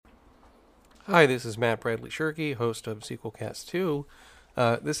Hi, this is Matt Bradley Shirky, host of Sequelcast 2.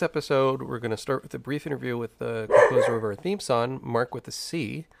 This episode, we're going to start with a brief interview with the composer of our theme song, Mark with a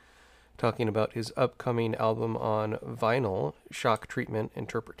C, talking about his upcoming album on vinyl, Shock Treatment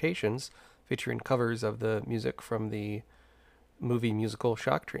Interpretations, featuring covers of the music from the movie musical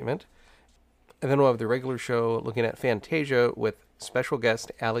Shock Treatment. And then we'll have the regular show looking at Fantasia with special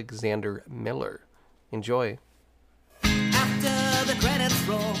guest Alexander Miller. Enjoy. After the credits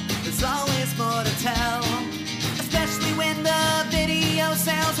roll, there's always more to tell. Especially when the video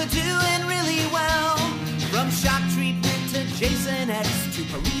sales are doing really well. From Shock Treatment to Jason X to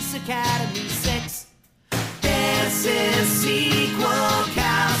Police Academy 6. This is Sequel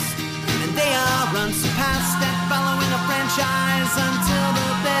Cast, and they are unsurpassed at following a franchise until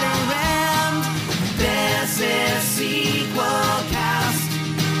the bitter end. This is Sequel Cast,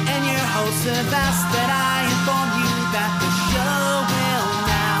 and your hosts have asked that I inform you that the show will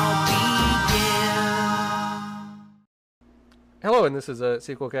now begin. Hello, and this is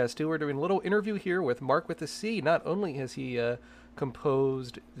Sequelcast 2. We're doing a little interview here with Mark with a C. Not only has he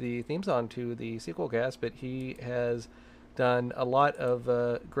composed the theme song to the Sequelcast, but he has done a lot of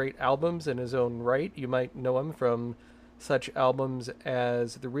great albums in his own right. You might know him from such albums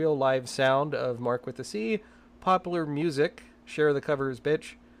as The Real Live Sound of Mark with a C, Popular Music, Share the Covers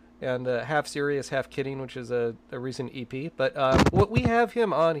Bitch, and Half Serious, Half Kidding, which is a recent EP. But what we have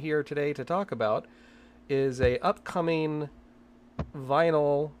him on here today to talk about is a upcoming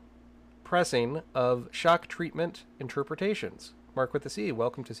vinyl pressing of Shock Treatment Interpretations. Mark with the C,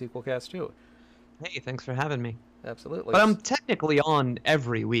 welcome to Sequelcast 2. Hey, thanks for having me. Absolutely. But I'm technically on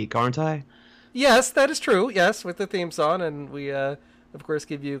every week, aren't I? Yes, that is true. Yes, with the theme song, and we, of course,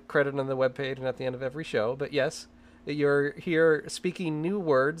 give you credit on the webpage and at the end of every show. But yes, you're here speaking new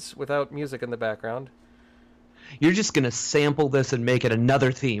words without music in the background. You're just going to sample this and make it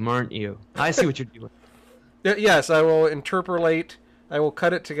another theme, aren't you? I see what you're doing. Yes, I will interpolate. I will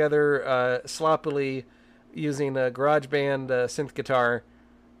cut it together sloppily using a GarageBand synth guitar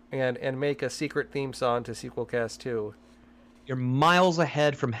and make a secret theme song to Sequelcast 2. You're miles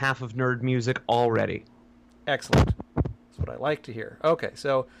ahead from half of nerd music already. Excellent. That's what I like to hear. Okay,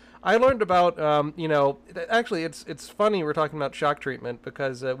 so I learned about, actually it's funny we're talking about Shock Treatment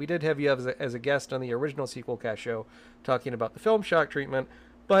because we did have you as a guest on the original Sequelcast show talking about the film Shock Treatment.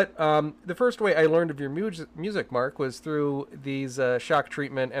 But the first way I learned of your music, Mark, was through these Shock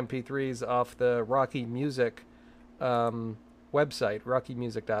Treatment MP3s off the Rocky Music website,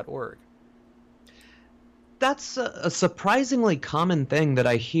 rockymusic.org. That's a surprisingly common thing that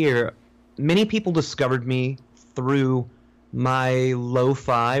I hear. Many people discovered me through my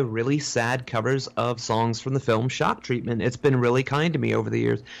lo-fi, really sad covers of songs from the film Shock Treatment. It's been really kind to me over the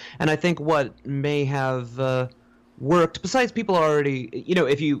years. And I think what may have worked, besides people already,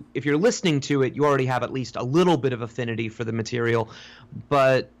 if you're listening to it, you already have at least a little bit of affinity for the material,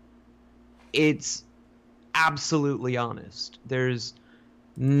 but it's absolutely honest. There's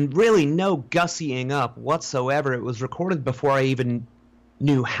really no gussying up whatsoever. It was recorded before I even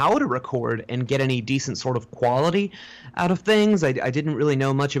knew how to record and get any decent sort of quality out of things. I didn't really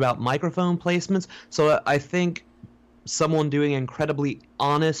know much about microphone placements, so I think someone doing incredibly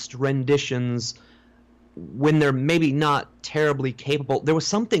honest renditions when they're maybe not terribly capable, there was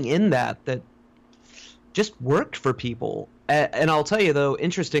something in that just worked for people. And I'll tell you, though,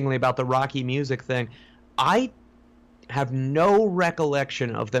 interestingly about the Rocky Music thing, I have no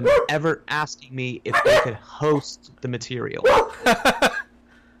recollection of them ever asking me if they could host the material. That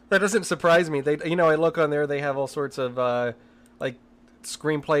doesn't surprise me. I look on there, they have all sorts of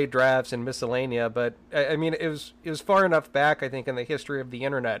screenplay drafts and miscellanea, but I mean, it was far enough back, I think, in the history of the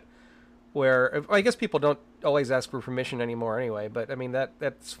internet where I guess people don't always ask for permission anymore anyway, but I mean,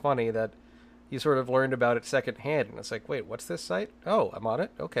 that's funny that you sort of learned about it secondhand, and it's like, wait, what's this site? Oh, I'm on it?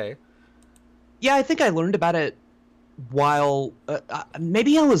 Okay. Yeah, I think I learned about it while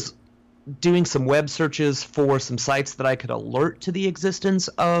maybe I was doing some web searches for some sites that I could alert to the existence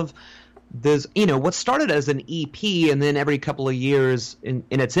of this, what started as an EP, and then every couple of years in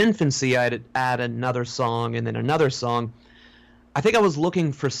its infancy, I'd add another song and then another song. I think I was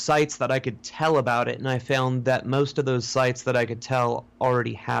looking for sites that I could tell about it, and I found that most of those sites that I could tell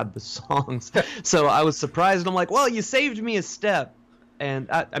already had the songs. So I was surprised. I'm like, well, you saved me a step. And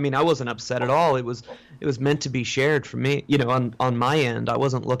I mean, I wasn't upset at all. It was meant to be shared for me, on my end. I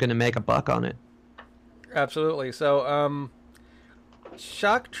wasn't looking to make a buck on it. Absolutely. So,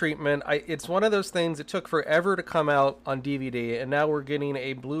 Shock Treatment, it's one of those things that took forever to come out on DVD, and now we're getting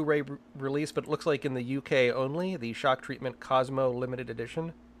a Blu-ray release, but it looks like in the UK only, the Shock Treatment Cosmo Limited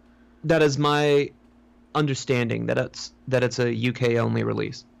Edition. That is my understanding, that it's a UK only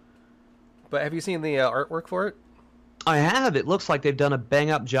release. But have you seen the artwork for it? I have. It looks like they've done a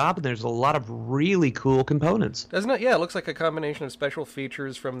bang-up job, and there's a lot of really cool components. Doesn't it? Yeah, it looks like a combination of special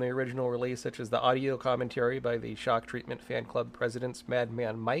features from the original release, such as the audio commentary by the Shock Treatment fan club presidents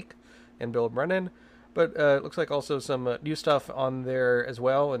Madman Mike and Bill Brennan. But it looks like also some new stuff on there as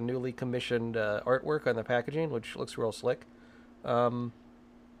well, and newly commissioned artwork on the packaging, which looks real slick. And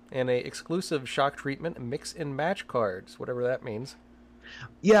a exclusive Shock Treatment mix and match cards, whatever that means.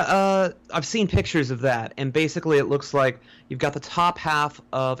 Yeah, I've seen pictures of that, and basically it looks like you've got the top half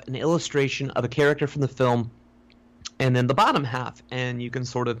of an illustration of a character from the film, and then the bottom half, and you can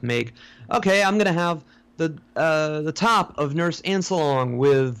sort of make, okay, I'm gonna have the top of Nurse Ansalong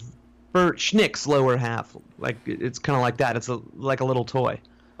with Bert Schnick's lower half. Like, it's kind of like that. It's like a little toy.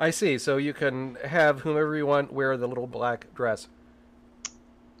 I see. So you can have whomever you want wear the little black dress.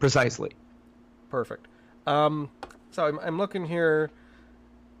 Precisely. Perfect. So I'm looking here.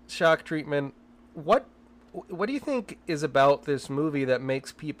 Shock Treatment. What do you think is about this movie that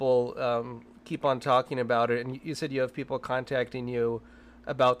makes people keep on talking about it? And you said you have people contacting you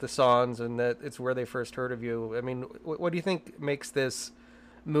about the songs and that it's where they first heard of you. I mean, what do you think makes this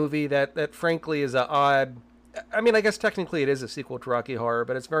movie that frankly is a odd... I mean, I guess technically it is a sequel to Rocky Horror,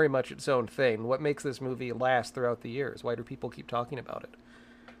 but it's very much its own thing. What makes this movie last throughout the years? Why do people keep talking about it?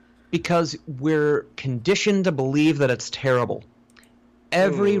 Because we're conditioned to believe that it's terrible.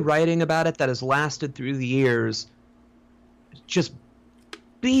 Every writing about it that has lasted through the years just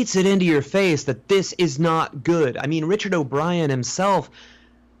beats it into your face that this is not good. I mean, Richard O'Brien himself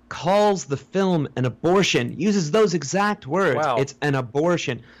calls the film an abortion, uses those exact words. Wow. It's an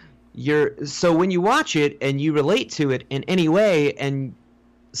abortion. So when you watch it and you relate to it in any way and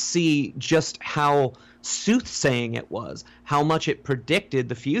see just how soothsaying it was, how much it predicted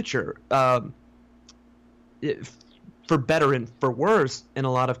the future, for better and for worse in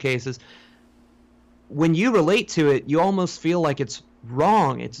a lot of cases, when you relate to it, you almost feel like it's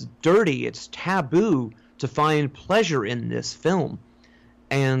wrong, it's dirty, it's taboo to find pleasure in this film.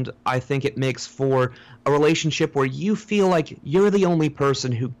 And I think it makes for a relationship where you feel like you're the only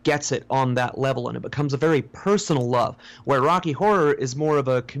person who gets it on that level, and it becomes a very personal love, where Rocky Horror is more of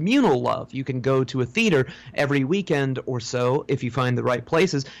a communal love. You can go to a theater every weekend or so, if you find the right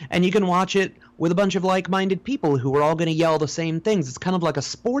places, and you can watch it with a bunch of like-minded people who are all going to yell the same things. It's kind of like a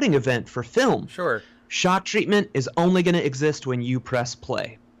sporting event for film. Sure. Shock Treatment is only going to exist when you press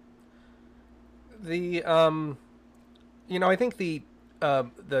play. I think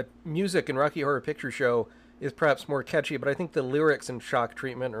the music in Rocky Horror Picture Show is perhaps more catchy, but I think the lyrics in Shock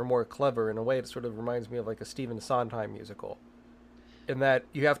Treatment are more clever. In a way, it sort of reminds me of like a Stephen Sondheim musical, in that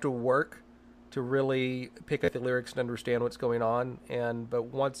you have to work to really pick up the lyrics and understand what's going on. But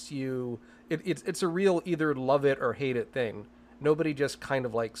once it's a real either love it or hate it thing. Nobody just kind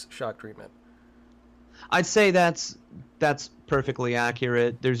of likes Shock Treatment. I'd say that's perfectly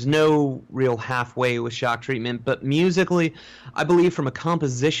accurate. There's no real halfway with Shock Treatment, but musically, I believe from a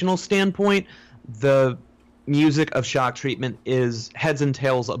compositional standpoint, the music of Shock Treatment is heads and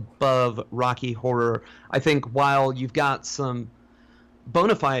tails above Rocky Horror. I think while you've got some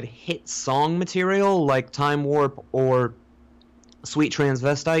bona fide hit song material like Time Warp or Sweet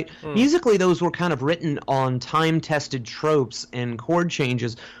Transvestite, musically those were kind of written on time-tested tropes and chord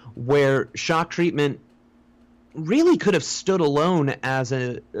changes, where Shock Treatment really could have stood alone as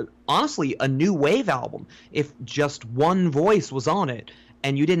honestly a new wave album if just one voice was on it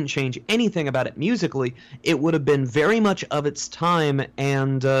and you didn't change anything about it musically. It would have been very much of its time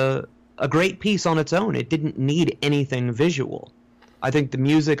and a great piece on its own. It didn't need anything visual. I think the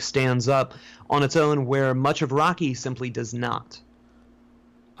music stands up on its own where much of Rocky simply does not.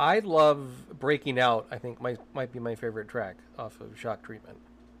 I love Breaking Out. I think might be my favorite track off of Shock Treatment.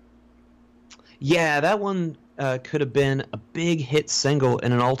 Yeah, that one could have been a big hit single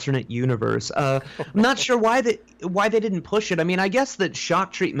in an alternate universe. I'm not sure why they didn't push it. I mean, I guess that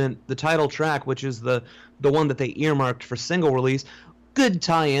Shock Treatment, the title track, which is the one that they earmarked for single release, good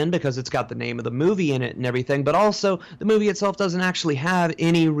tie-in because it's got the name of the movie in it and everything, but also the movie itself doesn't actually have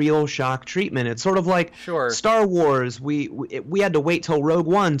any real Shock Treatment. It's sort of like Star Wars. We had to wait till Rogue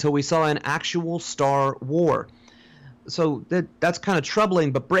One till we saw an actual Star War. So that's kind of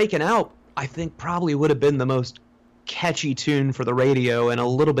troubling, but Breaking Out, I think, probably would have been the most catchy tune for the radio and a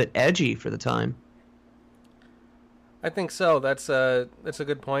little bit edgy for the time. I think so. That's a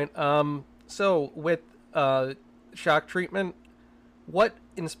good point. So with Shock Treatment, what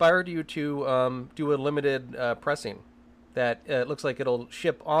inspired you to do a limited pressing that looks like it'll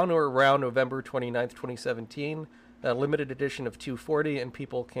ship on or around November 29th, 2017, a limited edition of 240, and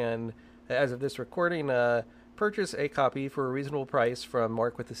people can, as of this recording, purchase a copy for a reasonable price from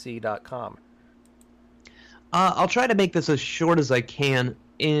markwiththec.com? I'll try to make this as short as I can.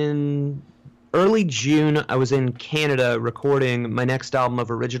 In early June, I was in Canada recording my next album of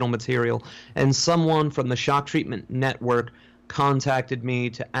original material, and someone from the Shock Treatment Network contacted me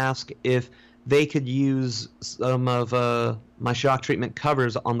to ask if they could use some of my Shock Treatment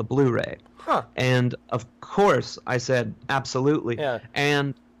covers on the Blu-ray. Huh. And of course, I said absolutely. Yeah.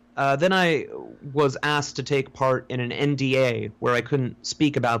 And then I was asked to take part in an NDA where I couldn't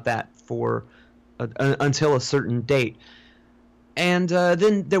speak about that for until a certain date. And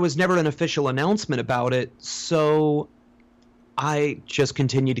then there was never an official announcement about it, so I just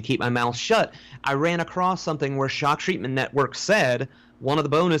continued to keep my mouth shut. I ran across something where Shock Treatment Network said one of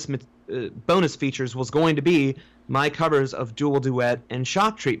the bonus features was going to be my covers of Dual Duet and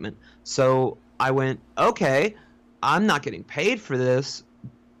Shock Treatment. So I went, okay, I'm not getting paid for this,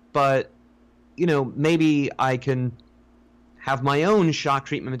 but, maybe I can have my own Shock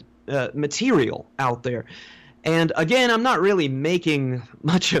Treatment material out there. And again, I'm not really making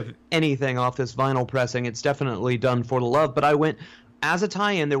much of anything off this vinyl pressing. It's definitely done for the love, but I went, as a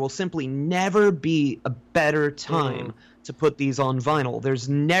tie-in, there will simply never be a better time to put these on vinyl. There's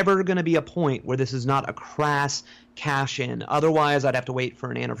never going to be a point where this is not a crass cash-in. Otherwise, I'd have to wait for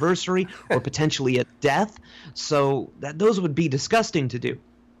an anniversary or potentially a death. So those would be disgusting to do.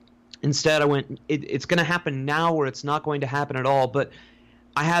 Instead, I went, it's going to happen now or it's not going to happen at all. But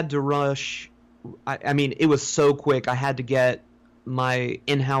I had to rush. I mean, it was so quick. I had to get my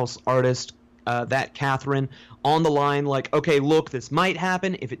in-house artist, that Catherine, on the line like, okay, look, this might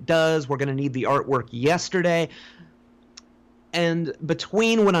happen. If it does, we're going to need the artwork yesterday. And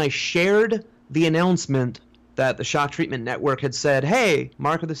between when I shared the announcement that the Shock Treatment Network had said, hey,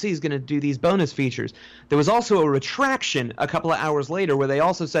 Mark of the Sea is going to do these bonus features, there was also a retraction a couple of hours later where they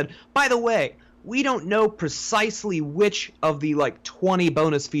also said, by the way, we don't know precisely which of the 20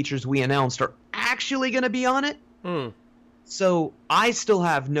 bonus features we announced are actually going to be on it. So I still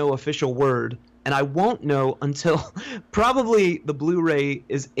have no official word, and I won't know until probably the Blu-ray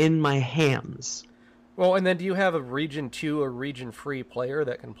is in my hands. Well, and then do you have a Region 2 or Region Free player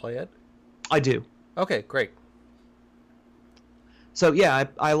that can play it? I do. Okay, great. So yeah,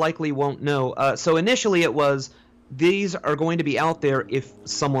 I likely won't know. So initially it was, these are going to be out there if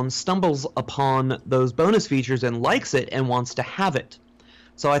someone stumbles upon those bonus features and likes it and wants to have it.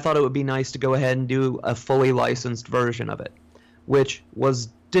 So I thought it would be nice to go ahead and do a fully licensed version of it, which was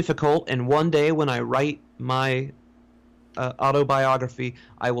difficult. And one day when I write my autobiography,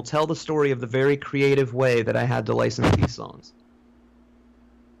 I will tell the story of the very creative way that I had to license these songs.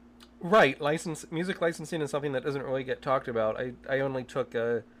 Right, music licensing is something that doesn't really get talked about. I only took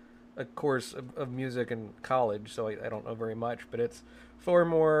a course of music in college, so I don't know very much, but it's far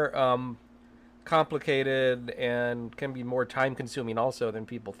more complicated and can be more time consuming also than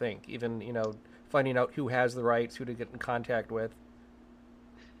people think. Even, finding out who has the rights, who to get in contact with.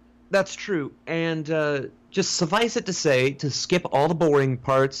 That's true, and just suffice it to say, to skip all the boring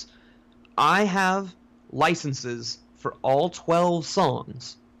parts, I have licenses for all 12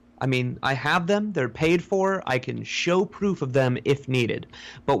 songs. I mean, I have them, they're paid for, I can show proof of them if needed.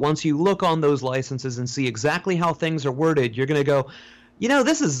 But once you look on those licenses and see exactly how things are worded, you're going to go,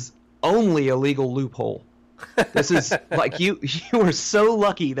 this is only a legal loophole. This is, you are so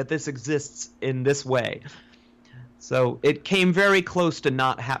lucky that this exists in this way. So it came very close to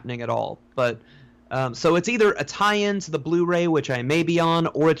not happening at all. But so it's either a tie-in to the Blu-ray, which I may be on,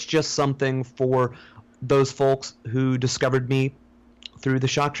 or it's just something for those folks who discovered me through the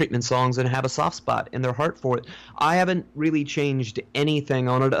Shock Treatment songs and have a soft spot in their heart for it. I haven't really changed anything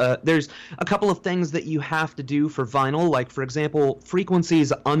on it. There's a couple of things that you have to do for vinyl, like, for example,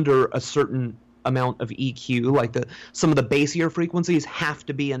 frequencies under a certain amount of EQ, like some of the bassier frequencies have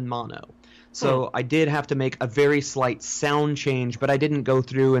to be in mono. So I did have to make a very slight sound change, but I didn't go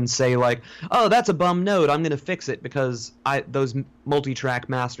through and say oh, that's a bum note, I'm going to fix it, because those multi-track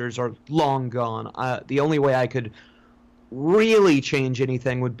masters are long gone. The only way I could really change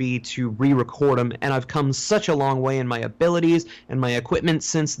anything would be to re-record them, and I've come such a long way in my abilities and my equipment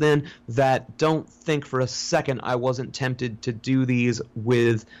since then that don't think for a second I wasn't tempted to do these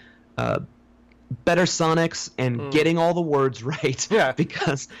with better sonics and getting all the words right. Yeah.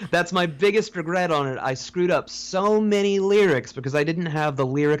 Because that's my biggest regret on it. I screwed up so many lyrics because I didn't have the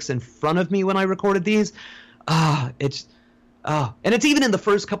lyrics in front of me when I recorded these. And it's even in the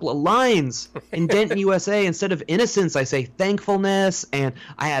first couple of lines. In Denton, USA, instead of innocence, I say thankfulness, and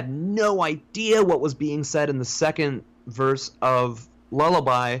I had no idea what was being said in the second verse of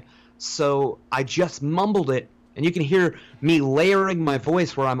Lullaby, so I just mumbled it and you can hear me layering my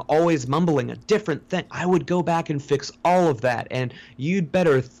voice where I'm always mumbling a different thing. I would go back and fix all of that, and you'd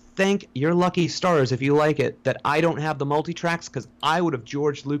better thank your lucky stars, if you like it, that I don't have the multi-tracks, because I would have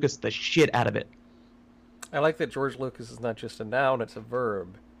George Lucas the shit out of it. I like that George Lucas is not just a noun, it's a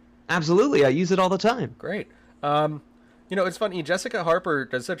verb. Absolutely, I use it all the time. Great. It's funny, Jessica Harper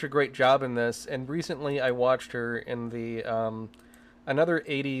does such a great job in this, and recently I watched her in the another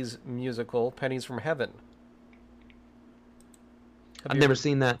 80s musical, Pennies from Heaven. I've never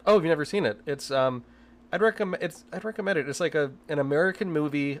seen that. Oh, you've never seen it? It's I'd recommend it. It's like an American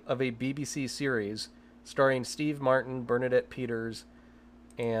movie of a BBC series starring Steve Martin, Bernadette Peters,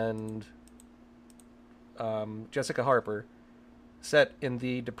 and Jessica Harper, set in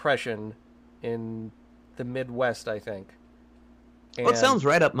the Depression in the Midwest, I think. Well, it sounds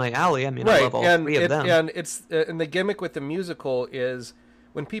right up my alley. I mean, right. I love all three of them. And the gimmick with the musical is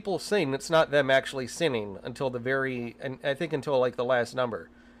when people sing, it's not them actually singing until until like the last number.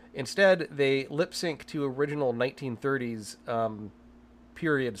 Instead, they lip sync to original 1930s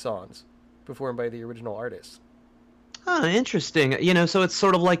period songs performed by the original artists. Oh, interesting. So it's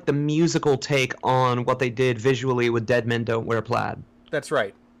sort of like the musical take on what they did visually with Dead Men Don't Wear Plaid. That's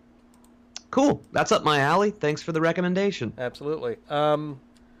right. Cool. That's up my alley. Thanks for the recommendation. Absolutely. So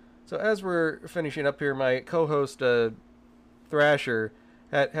as we're finishing up here, my co-host Thrasher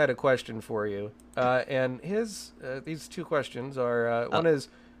had a question for you, and these two questions are one is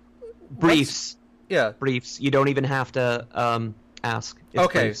briefs. Yeah, briefs. You don't even have to ask. It's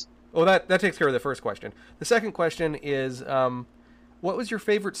okay. Briefs. Well, that takes care of the first question. The second question is, what was your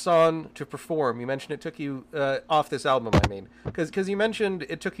favorite song to perform? You mentioned it took you off this album. I mean, because you mentioned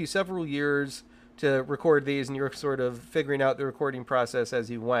it took you several years to record these, and you were sort of figuring out the recording process as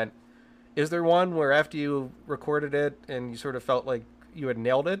you went. Is there one where after you recorded it and you sort of felt like you had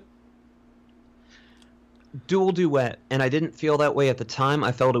nailed it? Dual Duet, and I didn't feel that way at the time.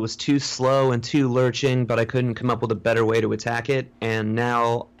 I felt it was too slow and too lurching, but I couldn't come up with a better way to attack it, and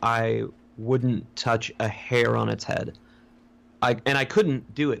now I wouldn't touch a hair on its head. I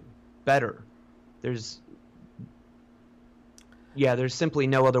couldn't do it better. There's simply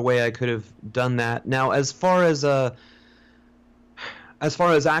no other way I could have done that. Now, as far as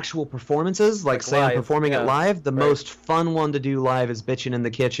actual performances, like say I'm performing it live, the most fun one to do live is Bitchin' in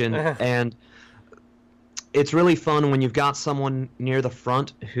the Kitchen, and it's really fun when you've got someone near the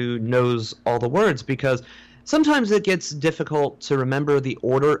front who knows all the words, because sometimes it gets difficult to remember the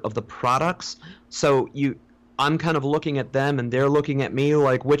order of the products. So I'm kind of looking at them and they're looking at me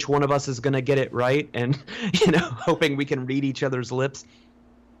like which one of us is going to get it right, and hoping we can read each other's lips.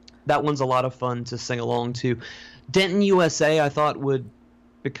 That one's a lot of fun to sing along to. Denton, USA, I thought would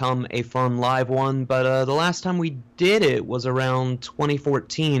become a fun live one, but the last time we did it was around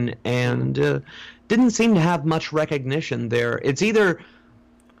 2014, and didn't seem to have much recognition there. It's either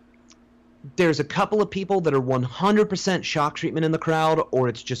there's a couple of people that are 100% Shock Treatment in the crowd, or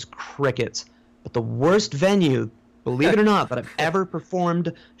it's just crickets. But the worst venue, believe it or not, that I've ever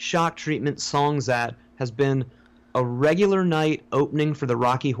performed Shock Treatment songs at has been a regular night opening for the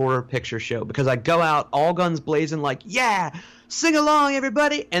Rocky Horror Picture Show, because I go out all guns blazing like, yeah, sing along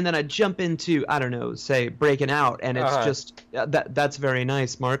everybody, and then I jump into, I don't know, say Breaking Out, and it's just that's very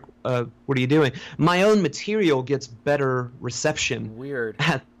nice. Mark, what are you doing? My own material gets better reception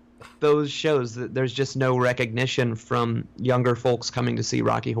at those shows. There's just no recognition from younger folks coming to see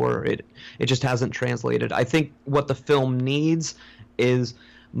Rocky Horror. It just hasn't translated. I think what the film needs is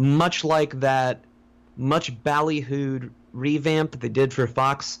much like that much ballyhooed revamp that they did for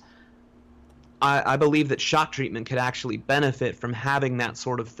Fox. I believe that Shock Treatment could actually benefit from having that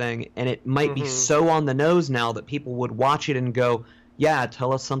sort of thing, and it might be so on the nose now that people would watch it and go, yeah,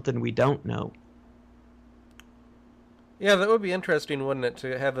 tell us something we don't know. Yeah, that would be interesting, wouldn't it,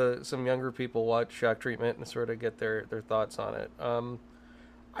 to have some younger people watch Shock Treatment and sort of get their thoughts on it.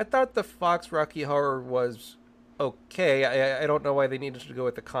 I thought the Fox Rocky Horror was okay. I don't know why they needed to go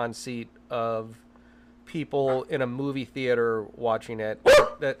with the conceit of people in a movie theater watching it.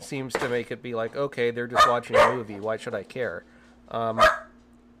 That seems to make it be like, okay, they're just watching a movie. Why should I care? But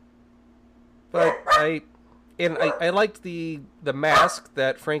I liked the mask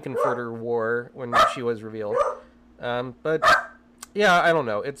that Frankenfurter wore when she was revealed. But yeah, I don't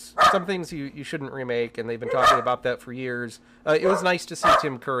know. It's some things you shouldn't remake, and they've been talking about that for years. It was nice to see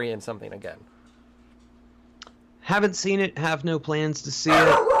Tim Curry in something again. Haven't seen it. Have no plans to see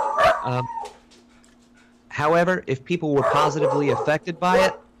it. However, if people were positively affected by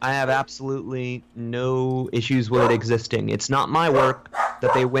it, I have absolutely no issues with it existing. It's not my work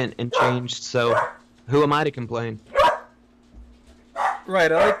that they went and changed, so who am I to complain?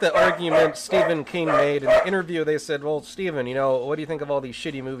 Right, I like the argument Stephen King made in the interview. They said, well, Stephen, what do you think of all these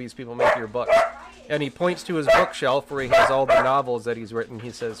shitty movies people make your books? And he points to his bookshelf where he has all the novels that he's written.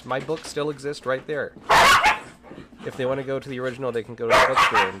 He says, my books still exist right there. If they want to go to the original, they can go to the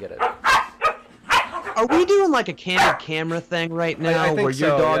bookstore and get it. Are we doing like a candid camera thing right now, I think where your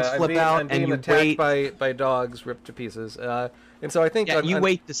so, dogs yeah. flip out I'm and being you attacked wait? by dogs ripped to pieces. And so I think... Yeah, you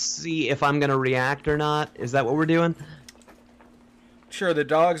wait to see if I'm gonna react or not. Is that what we're doing? Sure, the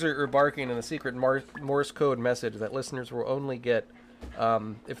dogs are barking in a secret Morse code message that listeners will only get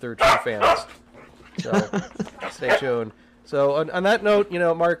if they're true fans. So stay tuned. So on that note,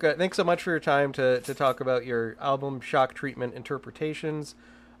 Mark, thanks so much for your time to talk about your album, Shock Treatment Interpretations.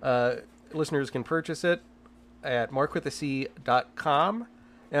 Listeners can purchase it at markwithac.com.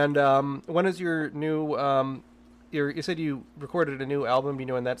 And when is your new... you said you recorded a new album. Do you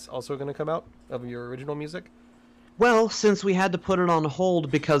know when that's also going to come out of your original music? Well, since we had to put it on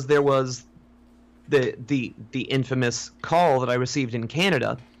hold because there was the infamous call that I received in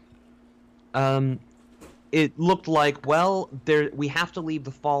Canada, it looked like, well, we have to leave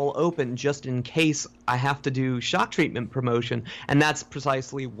the fall open just in case I have to do Shock Treatment promotion, and that's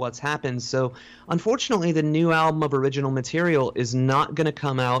precisely what's happened. So, unfortunately, the new album of original material is not going to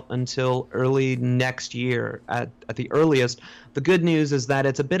come out until early next year at the earliest. The good news is that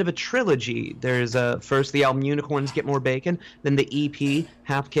it's a bit of a trilogy. There's first the album Unicorns Get More Bacon, then the EP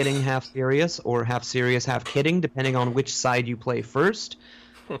Half Kidding, Half Serious, or Half Serious, Half Kidding, depending on which side you play first.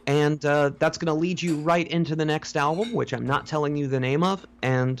 And that's going to lead you right into the next album, which I'm not telling you the name of.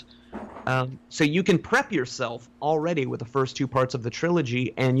 And so you can prep yourself already with the first two parts of the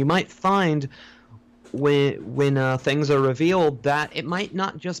trilogy, and you might find when things are revealed that it might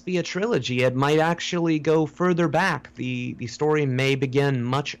not just be a trilogy. It might actually go further back. The story may begin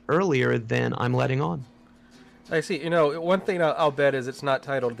much earlier than I'm letting on. I see. One thing I'll bet is it's not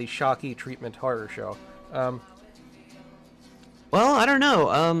titled the Shocky Treatment Horror Show. Well, I don't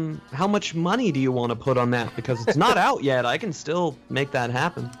know. How much money do you want to put on that? Because it's not out yet. I can still make that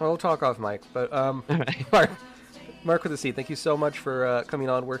happen. Well, we'll talk off mic. But All right. Mark with a C, thank you so much for coming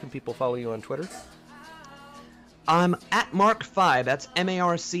on. Where can people follow you on Twitter? I'm at Mark5. That's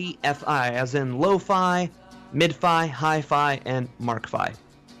MARCFI, as in lo-fi, mid-fi, hi-fi, and Mark5.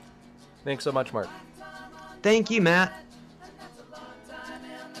 Thanks so much, Mark. Thank you, Matt.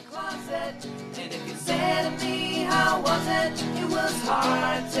 And if you said to me, how was it? It was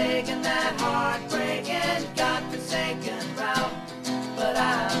hard taking that heartbreaking, godforsaken route. But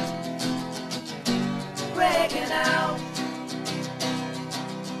I'm breaking out.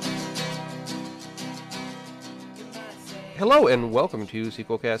 Hello and welcome to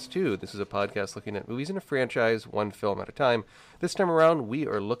Sequelcast 2. This is a podcast looking at movies in a franchise, one film at a time. This time around, we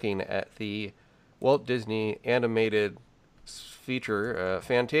are looking at the Walt Disney animated feature,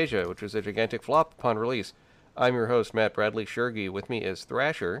 Fantasia, which was a gigantic flop upon release. I'm your host, Matt Bradley Shergi. With me is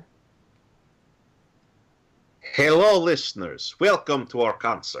Thrasher. Hello, listeners. Welcome to our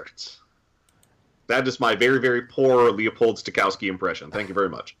concert. That is my very, very poor Leopold Stokowski impression. Thank you very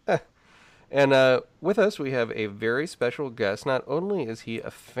much. And with us, we have a very special guest. Not only is he a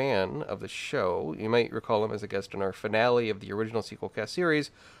fan of the show, you might recall him as a guest in our finale of the original Sequelcast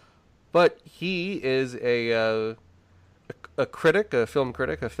series, but he is a critic, a film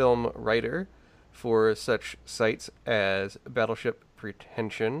critic, a film writer for such sites as Battleship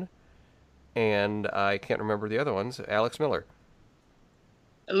Pretension, and I can't remember the other ones, Alex Miller.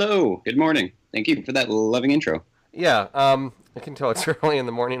 Hello, good morning. Thank you for that loving intro. Yeah, I can tell it's early in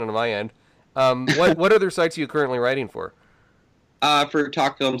the morning on my end. What other sites are you currently writing for? For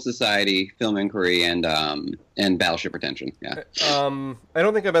Talk Film Society, Film Inquiry, and Battleship Pretension, yeah. I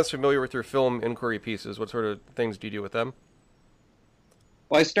don't think I'm as familiar with your Film Inquiry pieces. What sort of things do you do with them?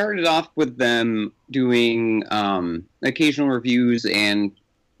 Well, I started off with them doing occasional reviews, and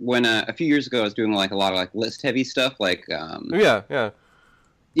when a few years ago I was doing a lot of list heavy stuff,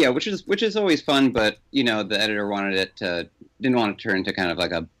 yeah, which is always fun, but the editor didn't want to turn into kind of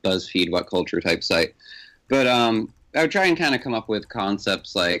like a BuzzFeed What Culture type site. But I would try and kind of come up with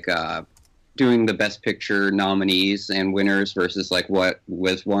concepts like doing the Best Picture nominees and winners versus what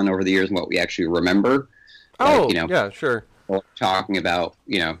was won over the years and what we actually remember. Oh, yeah, sure. Talking about,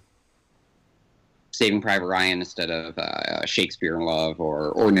 Saving Private Ryan instead of Shakespeare in Love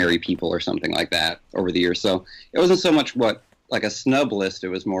or Ordinary People or something like that over the years. So it wasn't so much a snub list. It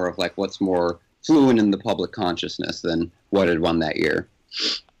was more of what's more fluent in the public consciousness than what had won that year.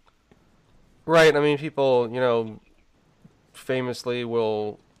 Right. I mean, people, famously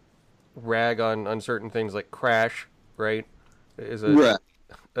will rag on certain things like Crash, right? Is Right.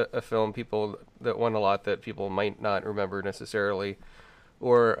 a film that won a lot that people might not remember necessarily.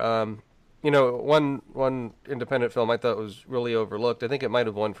 Or one independent film I thought was really overlooked. I think it might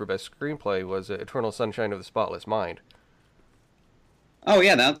have won for best screenplay. Was Eternal Sunshine of the Spotless Mind. Oh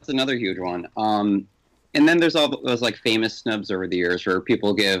yeah, that's another huge one. And then there's all those like famous snubs over the years where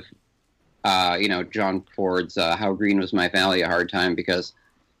people give, John Ford's How Green Was My Valley a hard time because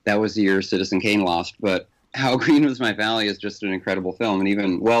that was the year Citizen Kane lost. But How Green Was My Valley is just an incredible film, and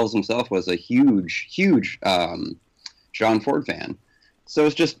even Wells himself was a huge John Ford fan. So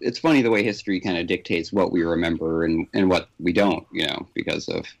it's funny the way history kind of dictates what we remember and what we don't, because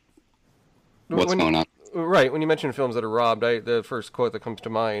of what's going on. Right. When you mention films that are robbed, the first quote that comes to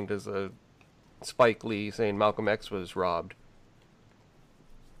mind is Spike Lee saying Malcolm X was robbed.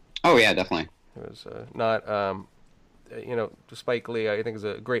 Oh, yeah, definitely. It was not, Spike Lee, I think, is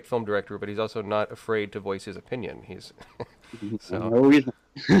a great film director, but he's also not afraid to voice his opinion. He's so. No reason.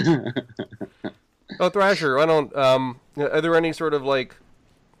 Oh, Thrasher, are there any sort of like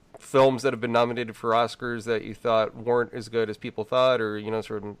films that have been nominated for Oscars that you thought weren't as good as people thought, or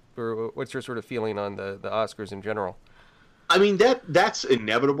or what's your sort of feeling on the Oscars in general? I mean, that's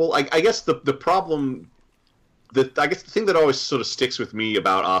inevitable. I guess the problem, the thing that always sort of sticks with me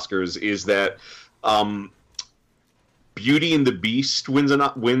about Oscars is that Beauty and the Beast wins an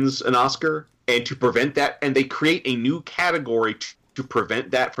Oscar, and to prevent that, and they create a new category to prevent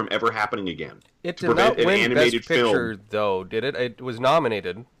that from ever happening again. It did not win Best Picture, though, did it? It was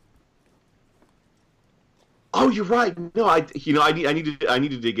nominated. Oh, you're right. No, I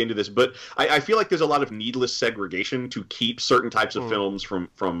need to dig into this, but I feel like there's a lot of needless segregation to keep certain types of films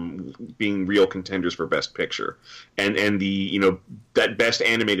from being real contenders for Best Picture, and the that Best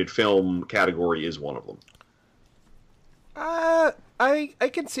Animated Film category is one of them. I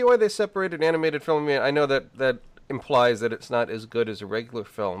can see why they separated animated film. I mean, I know that implies that it's not as good as a regular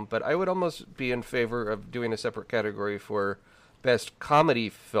film, but I would almost be in favor of doing a separate category for Best Comedy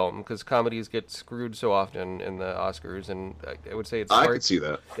Film, because comedies get screwed so often in the Oscars, and I would say I could see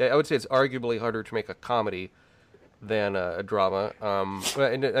that. I would say it's arguably harder to make a comedy than a drama.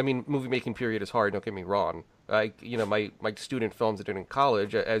 And I mean, movie making period is hard. Don't get me wrong. My student films I did in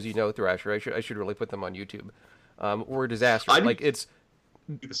college, as you know, Thrasher, I should really put them on YouTube. Were a disaster. It's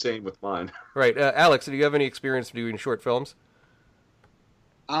do the same with mine. Right, Alex, do you have any experience doing short films?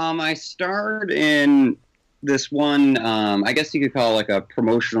 I starred in this one, I guess you could call it like a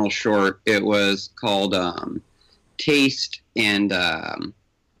promotional short. It was called Taste, and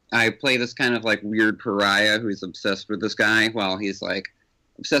I play this kind of like weird pariah who's obsessed with this guy while he's like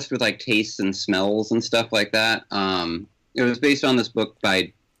obsessed with like tastes and smells and stuff like that. It was based on this book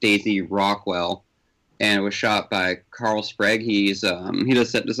by Daisy Rockwell, and it was shot by Carl Sprague. He does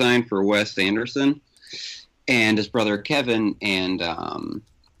set design for Wes Anderson and his brother Kevin, and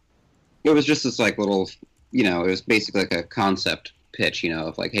it was just this like little, it was basically like a concept pitch,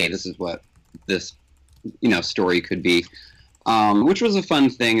 of like, hey, this is what this, story could be, which was a fun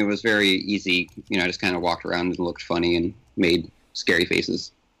thing. It was very easy, I just kind of walked around and looked funny and made scary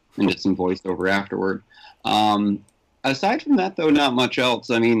faces and did some voiceover afterward. Aside from that, though, not much else.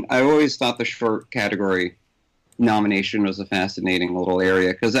 I mean, I always thought the short category nomination was a fascinating little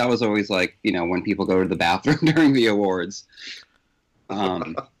area, because that was always like, when people go to the bathroom during the awards.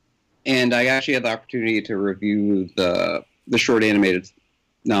 And I actually had the opportunity to review the short animated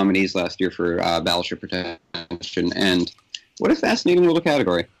nominees last year for Battleship Pretension, and what a fascinating little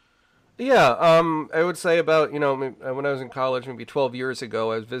category. Yeah, I would say about, when I was in college, maybe 12 years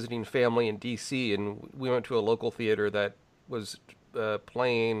ago, I was visiting family in D.C., and we went to a local theater that was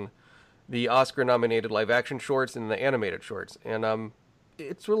playing the Oscar-nominated live-action shorts and the animated shorts. And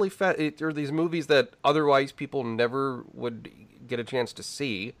it's really there are these movies that otherwise people never would get a chance to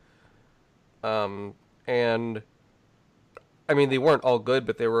see. And, I mean, they weren't all good,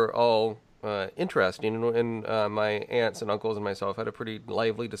 but they were all interesting, and my aunts and uncles and myself had a pretty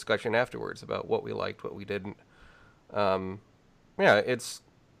lively discussion afterwards about what we liked, what we didn't. It's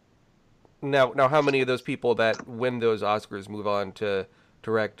now how many of those people that win those Oscars move on to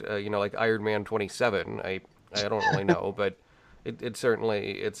direct, like Iron Man 27? I don't really know, but it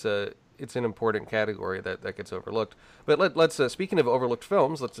certainly it's an important category that gets overlooked. But let's speaking of overlooked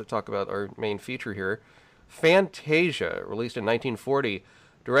films, let's talk about our main feature here, Fantasia, released in 1940.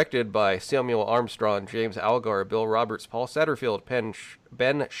 Directed by Samuel Armstrong, James Algar, Bill Roberts, Paul Satterfield,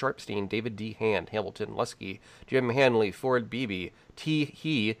 Ben Sharpstein, David D. Hand, Hamilton Lusky, Jim Hanley, Ford Beebe, T.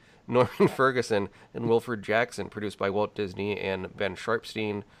 He, Norman Ferguson, and Wilfred Jackson. Produced by Walt Disney and Ben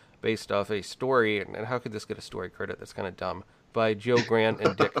Sharpstein, based off a story, and how could this get a story credit? That's kind of dumb, by Joe Grant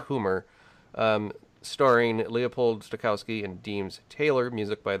and Dick Hoomer. Starring Leopold Stokowski and Deems Taylor.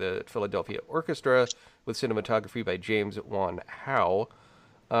 Music by the Philadelphia Orchestra, with cinematography by James Wan Howe.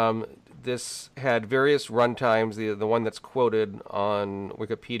 This had various runtimes. The one that's quoted on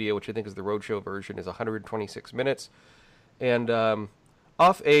Wikipedia, which I think is the Roadshow version, is 126 minutes. And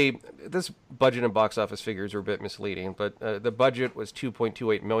this budget and box office figures are a bit misleading, but the budget was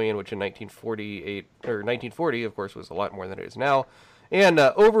 $2.28 million, which in 1940, of course, was a lot more than it is now. And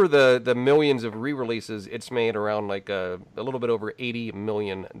over the millions of re-releases, it's made around like a little bit over $80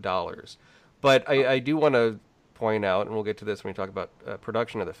 million. But I do want to point out, and we'll get to this when we talk about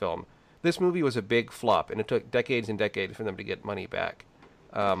production of the film, this movie was a big flop, and it took decades and decades for them to get money back.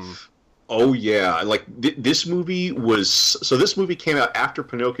 Oh yeah, like this movie was. So this movie came out after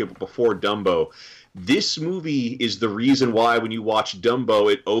Pinocchio, but before Dumbo. This movie is the reason why when you watch Dumbo,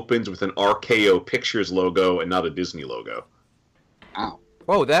 it opens with an RKO Pictures logo and not a Disney logo. Wow.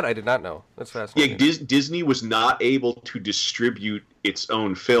 Oh, that I did not know. That's fascinating. Yeah, Disney was not able to distribute its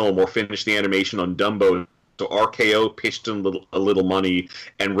own film or finish the animation on Dumbo. So RKO pitched in a little money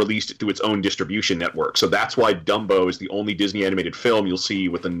and released it through its own distribution network. So that's why Dumbo is the only Disney animated film you'll see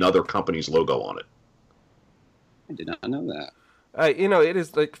with another company's logo on it. I did not know that. It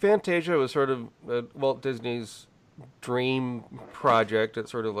is like Fantasia was sort of Walt Disney's dream project.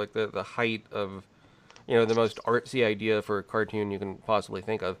 It's sort of like the height of, the most artsy idea for a cartoon you can possibly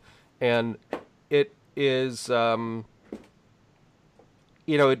think of. And it is...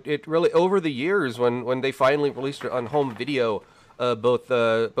 it really, over the years, when they finally released it on home video, both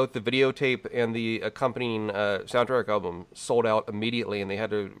the videotape and the accompanying soundtrack album sold out immediately, and they had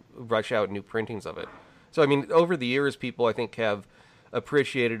to rush out new printings of it. So, I mean, over the years, people, I think, have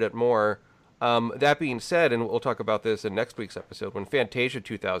appreciated it more. That being said, and we'll talk about this in next week's episode, when Fantasia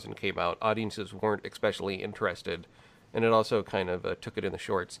 2000 came out, audiences weren't especially interested, and it also kind of took it in the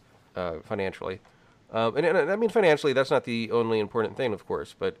shorts financially. And I mean, financially, that's not the only important thing, of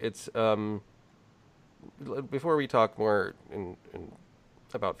course, but it's, before we talk more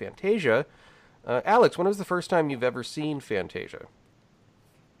about Fantasia, Alex, when was the first time you've ever seen Fantasia?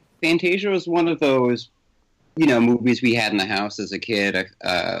 Fantasia was one of those, movies we had in the house as a kid.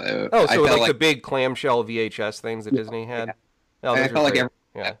 So I like the big clamshell VHS things that Disney had? Yeah. Oh, I felt like everyone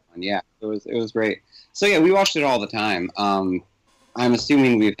had one. Yeah, it was great. So yeah, we watched it all the time. I'm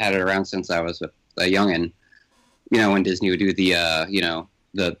assuming we've had it around since I was a youngin', when Disney would do the,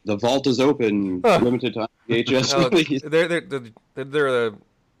 the vault is open, limited time VHS release. They're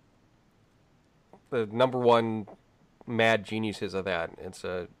the number one mad geniuses of that. It's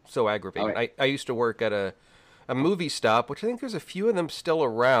so aggravating. Right. I used to work at a movie stop, which I think there's a few of them still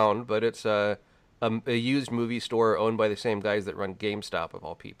around, but it's a used movie store owned by the same guys that run GameStop, of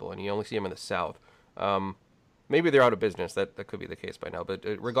all people, and you only see them in the South. Maybe they're out of business. That could be the case by now, but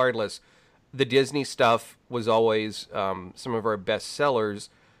regardless, the Disney stuff was always some of our best sellers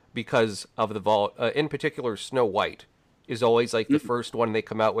because of the vault. In particular, Snow White is always like the first one they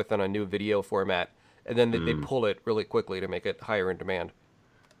come out with on a new video format, and then they pull it really quickly to make it higher in demand.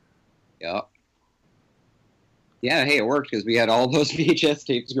 Yeah. Yeah, hey, it worked because we had all those VHS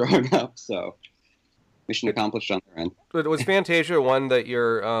tapes growing up, so mission accomplished on their end. But was Fantasia one that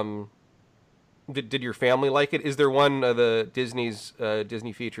your did your family like it? Is there one of the Disney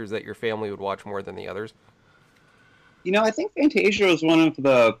features that your family would watch more than the others? I think Fantasia was one of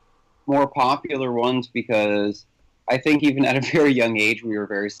the more popular ones because I think even at a very young age we were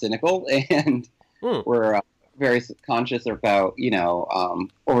very cynical and were very conscious about,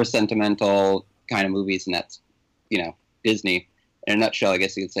 over sentimental kind of movies, and that's, Disney in a nutshell, I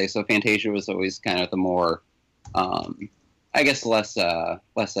guess you could say. So Fantasia was always kind of the more, I guess, less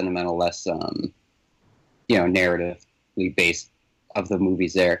sentimental, less, narratively based of the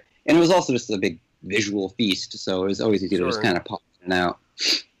movies there. And it was also just a big visual feast, so it was always easy to just kind of pop in and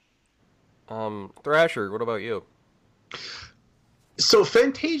out. Thrasher, what about you? So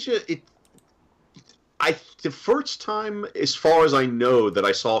Fantasia, the first time, as far as I know, that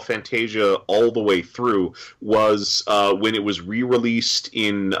I saw Fantasia all the way through was when it was re-released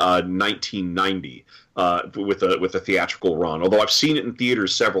in 1990 with a theatrical run. Although I've seen it in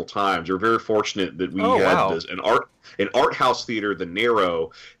theaters several times. We're very fortunate that we had an art house theater, the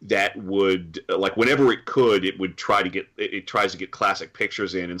Narrow, that would, like, whenever it could, it would tries to get classic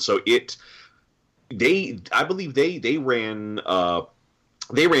pictures in, and so I believe they ran.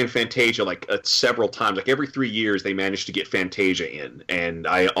 They ran Fantasia several times. Like every 3 years, they managed to get Fantasia in, and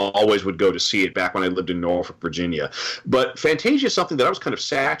I always would go to see it back when I lived in Norfolk, Virginia. But Fantasia is something that I was kind of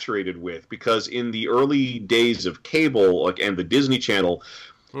saturated with because in the early days of cable and the Disney Channel,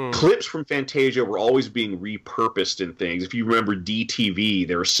 Clips from Fantasia were always being repurposed in things. If you remember DTV,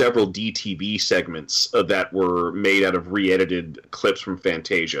 there were several DTV segments that were made out of re-edited clips from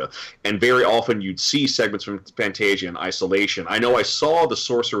Fantasia. And very often you'd see segments from Fantasia in isolation. I know I saw The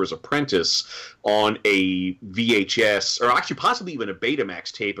Sorcerer's Apprentice on a VHS, or actually possibly even a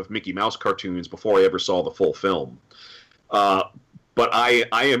Betamax tape of Mickey Mouse cartoons before I ever saw the full film. But I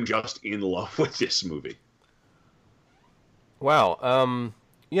am just in love with this movie. Wow.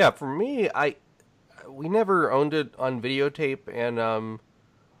 Yeah, for me, we never owned it on videotape, and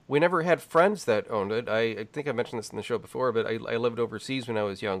we never had friends that owned it. I think I mentioned this in the show before, but I lived overseas when I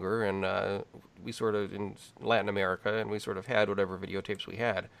was younger, and we sort of in Latin America, and we sort of had whatever videotapes we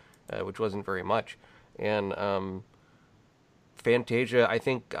had, which wasn't very much. And Fantasia, I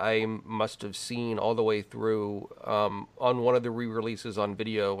think I must have seen all the way through on one of the re-releases on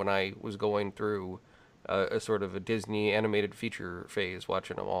video when I was going through a sort of a Disney animated feature phase,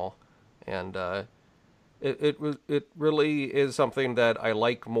 watching them all, and it really is something that I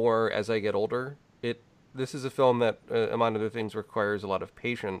like more as I get older. This is a film that, among other things, requires a lot of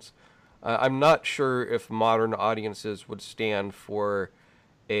patience. I'm not sure if modern audiences would stand for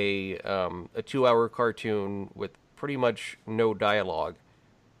a 2-hour cartoon with pretty much no dialogue,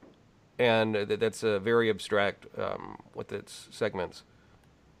 and that's very abstract with its segments.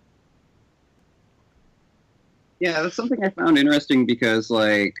 Yeah, that's something I found interesting because,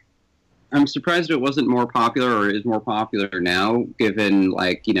 like, I'm surprised it wasn't more popular or is more popular now, given,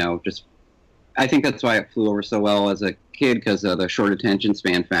 like, just... I think that's why it flew over so well as a kid, because of the short attention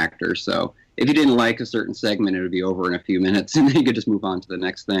span factor. So if you didn't like a certain segment, it would be over in a few minutes, and then you could just move on to the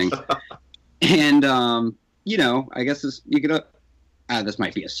next thing. And, I guess you could... this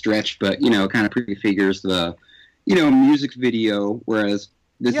might be a stretch, but, kind of prefigures the, music video, whereas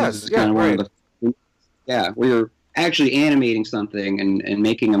this is kind of one of the... Yeah, where you're actually animating something and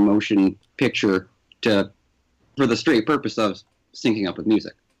making a motion picture for the straight purpose of syncing up with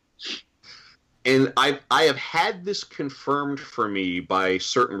music. And I have had this confirmed for me by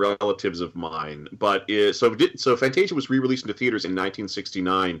certain relatives of mine, but so Fantasia was re-released into theaters in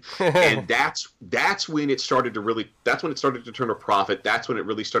 1969, and that's when it started to turn a profit. That's when it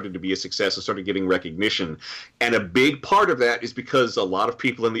really started to be a success and started getting recognition. And a big part of that is because a lot of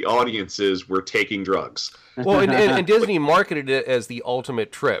people in the audiences were taking drugs. Well, and Disney marketed it as the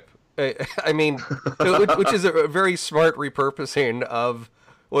ultimate trip. I mean, which is a very smart repurposing of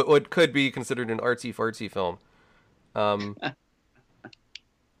what could be considered an artsy-fartsy film. I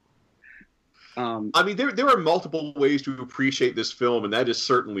mean, there are multiple ways to appreciate this film, and that is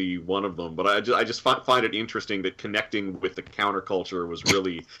certainly one of them. But I just find it interesting that connecting with the counterculture was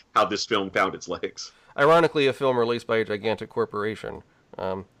really how this film found its legs. Ironically, a film released by a gigantic corporation.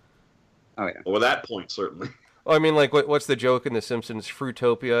 Oh yeah. Well, at that point, certainly. Well, I mean, like, what's the joke in The Simpsons?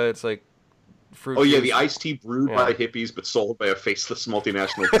 Fruitopia. It's like fruit. Oh yeah, juice. the iced tea brewed by hippies but sold by a faceless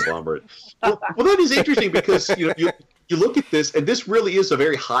multinational conglomerate. well, that is interesting because you look at this, and this really is a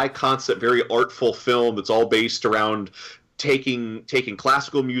very high concept, very artful film that's all based around taking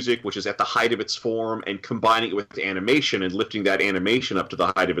classical music, which is at the height of its form, and combining it with animation and lifting that animation up to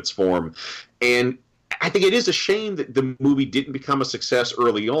the height of its form. And I think it is a shame that the movie didn't become a success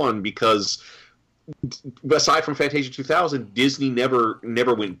early on, because aside from Fantasia 2000, Disney never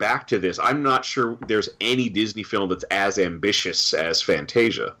went back to this. I'm not sure there's any Disney film that's as ambitious as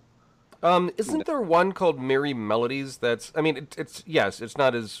Fantasia. Isn't there one called Merry Melodies? That's, I mean, it's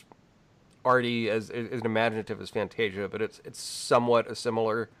not as arty as imaginative as Fantasia, but it's somewhat a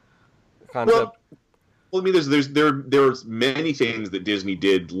similar concept. Well, I mean, there's many things that Disney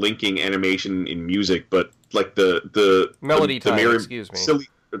did linking animation in music, but like the Melody the Time, excuse me.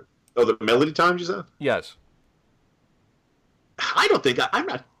 The Melody Time, you said? Yes. I don't think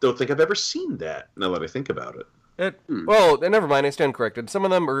I've ever seen that. Now that I think about it. Well, never mind. I stand corrected. Some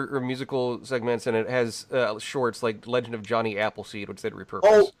of them are musical segments, and it has shorts like Legend of Johnny Appleseed, which they'd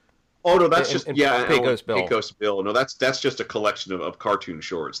repurpose. Oh no, that's Pecos Bill. Pecos Bill. No, that's just a collection of cartoon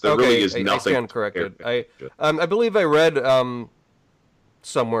shorts. There really is nothing. I stand corrected. I believe I read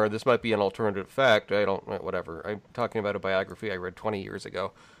somewhere, this might be an alternative fact. Whatever. I'm talking about a biography I read 20 years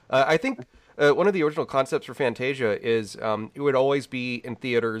ago. I think one of the original concepts for Fantasia is it would always be in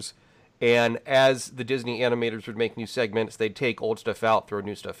theaters, and as the Disney animators would make new segments, they'd take old stuff out, throw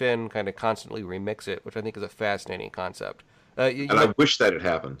new stuff in, kind of constantly remix it, which I think is a fascinating concept. I wish that had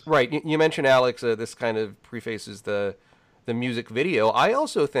happened. Right. You mentioned, Alex, this kind of prefaces the music video. I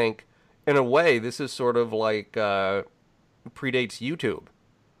also think, in a way, this is sort of like predates YouTube,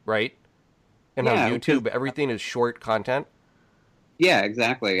 right? And how YouTube, everything is short content. Yeah,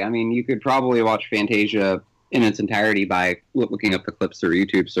 exactly. I mean, you could probably watch Fantasia in its entirety by looking up the clips through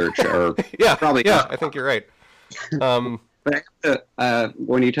YouTube search. Or Yeah, probably. yeah, I think you're right. But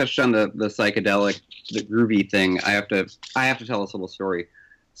when you touched on the psychedelic, the groovy thing, I have to tell this little story.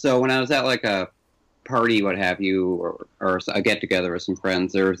 So when I was at like a party, what have you, or a get together with some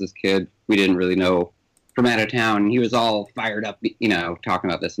friends, there was this kid we didn't really know from out of town. And he was all fired up, you know, talking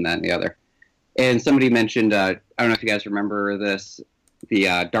about this and that and the other. And somebody mentioned, I don't know if you guys remember this,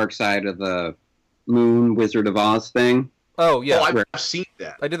 the Dark Side of the Moon, Wizard of Oz thing. Oh yeah, Oh, I've seen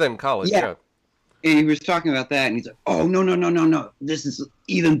that. I did that in college. Yeah. Yeah. And he was talking about that, and he's like, "Oh no! This is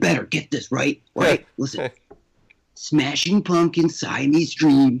even better. Get this right. Listen, Smashing Pumpkins, Siamese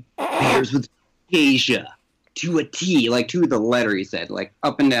Dream pairs with Asia to a T, like to the letter." He said, like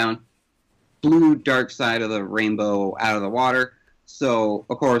up and down, blue Dark Side of the rainbow out of the water. So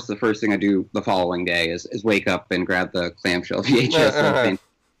of course, the first thing I do the following day is wake up and grab the clamshell VHS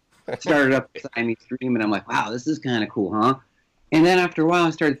and started up Siamese Dream, and I'm like, "Wow, this is kind of cool, huh?" And then after a while,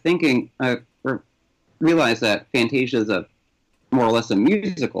 I started thinking. Realize that Fantasia is more or less a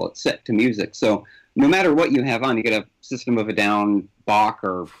musical. It's set to music, so no matter what you have on, you get a System of a Down, Bach,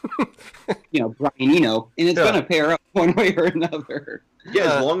 or Brian Eno, and it's going to pair up one way or another.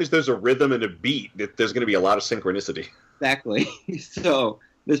 Yeah, as long as there's a rhythm and a beat, there's going to be a lot of synchronicity. Exactly. So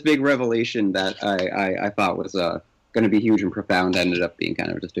this big revelation that I thought was going to be huge and profound ended up being kind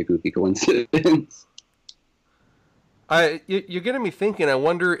of just a goofy coincidence. You're getting me thinking. I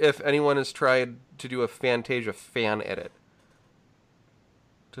wonder if anyone has tried to do a Fantasia fan edit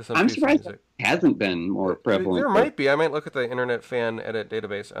to some I'm piece of surprised music. it hasn't been more prevalent. There might be. I might look at the Internet Fan Edit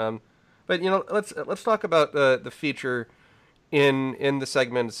database. But let's talk about the feature in the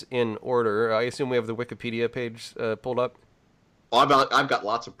segments in order. I assume we have the Wikipedia page pulled up. Oh, I've got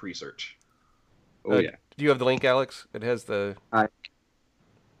lots of pre-search. Oh yeah. Do you have the link, Alex? It has the.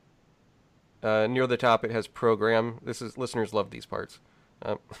 Near the top, it has program. Listeners love these parts.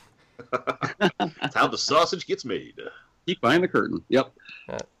 That's how the sausage gets made. Keep behind the curtain. Yep.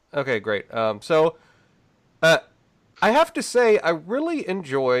 Okay, great. So, I have to say, I really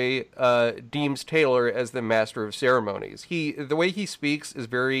enjoy Deems Taylor as the master of ceremonies. The way he speaks is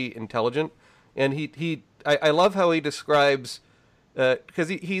very intelligent, and I love how he describes, because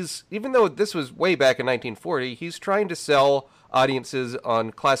he's even though this was way back in 1940, he's trying to sell audiences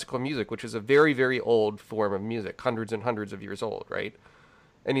on classical music, which is a very, very old form of music, hundreds and hundreds of years old, right?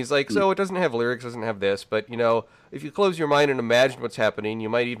 And he's like, so it doesn't have lyrics, doesn't have this, but, if you close your mind and imagine what's happening, you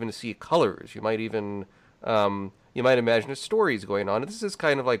might even see colors. You might even, you might imagine a stories going on. And this is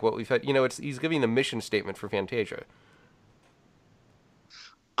kind of like what we've had, he's giving the mission statement for Fantasia.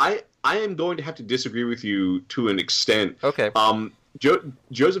 I am going to have to disagree with you to an extent. Okay.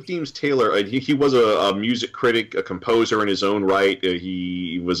 Joseph Deems Taylor, he was a music critic, a composer in his own right.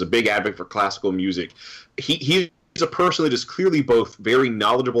 He was a big advocate for classical music. He's a person that is clearly both very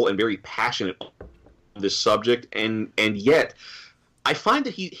knowledgeable and very passionate on this subject, and yet I find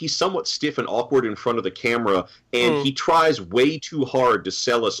that he's somewhat stiff and awkward in front of the camera, and he tries way too hard to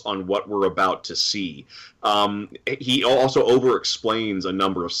sell us on what we're about to see. He also over-explains a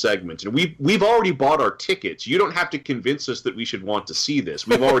number of segments, and we've already bought our tickets. You don't have to convince us that we should want to see this.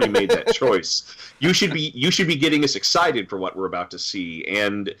 We've already made that choice. You should be getting us excited for what we're about to see,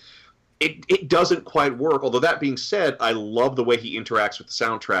 and it doesn't quite work. Although that being said, I love the way he interacts with the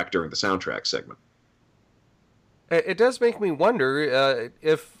soundtrack during the soundtrack segment. It does make me wonder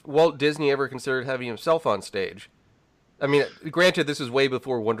if Walt Disney ever considered having himself on stage. I mean, granted, this is way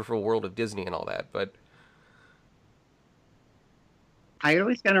before Wonderful World of Disney and all that, but I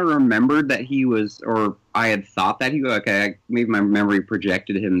always kind of remembered that he was, or I had thought that he was, maybe my memory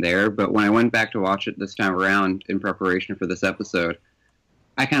projected him there, but when I went back to watch it this time around in preparation for this episode,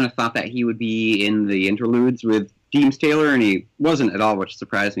 I kind of thought that he would be in the interludes with Deems Taylor, and he wasn't at all, which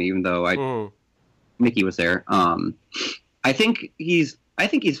surprised me, even though Mickey was there. I think he's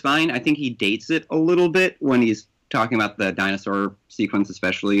fine. I think he dates it a little bit when he's talking about the dinosaur sequence,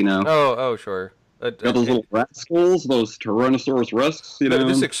 especially. Oh, sure. Those little rascals, those Tyrannosaurus Rex.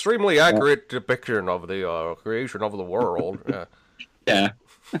 This extremely accurate depiction of the creation of the world. Yeah.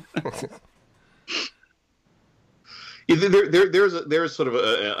 There's sort of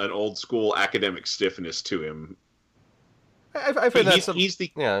an old school academic stiffness to him. I find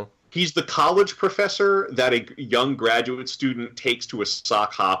He's the college professor that a young graduate student takes to a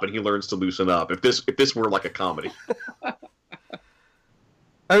sock hop and he learns to loosen up. If this were like a comedy.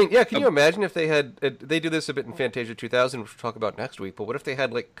 I mean, yeah, can you imagine if they had... They do this a bit in Fantasia 2000, which we'll talk about next week, but what if they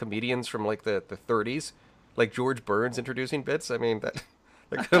had, comedians from, the 30s? Like George Burns introducing bits? I mean, that...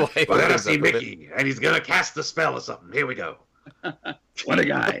 We're going to see Mickey, and he's going to cast the spell or something. Here we go. What a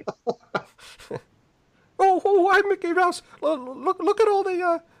guy. Oh, I'm Mickey Mouse. Look at all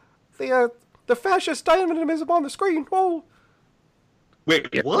the fascist dynamism on the screen. Whoa.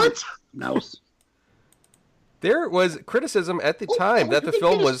 Wait, what? Mouse. There was criticism at the time that the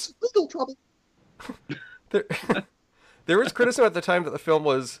film was legal trouble. there was criticism at the time that the film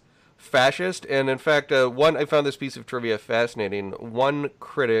was fascist, and in fact, I found this piece of trivia fascinating. One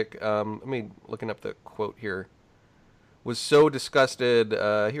critic, looking up the quote here, was so disgusted.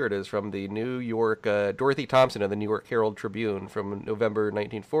 Here it is from the New York, Dorothy Thompson of the New York Herald Tribune from November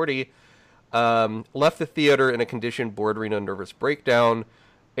 1940. Left the theater in a condition bordering on nervous breakdown,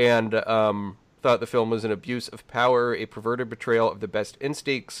 and thought the film was an abuse of power, a perverted betrayal of the best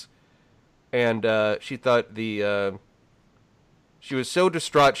instincts, and she thought she was so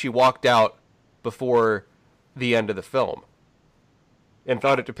distraught she walked out before the end of the film, and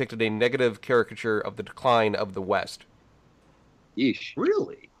thought it depicted a negative caricature of the decline of the West. Yeesh.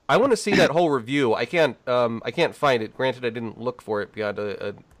 Really? I want to see that whole review. I can't find it. Granted, I didn't look for it beyond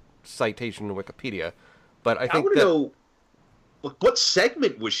a citation in Wikipedia, but I think want to know what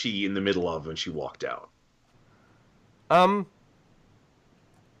segment was she in the middle of when she walked out?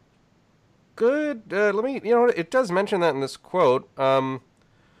 Good. Let me. It does mention that in this quote.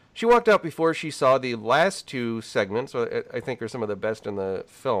 She walked out before she saw the last two segments. So I think are some of the best in the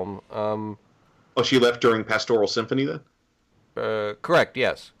film. She left during Pastoral Symphony then? Correct.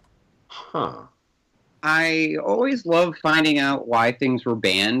 Yes. Huh. I always love finding out why things were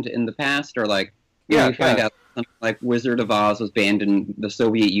banned in the past, or you find out something like Wizard of Oz was banned in the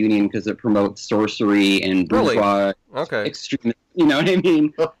Soviet Union because it promotes sorcery and bourgeois extremism. You know what I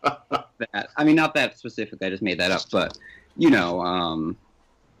mean? Not that specific. I just made that up. But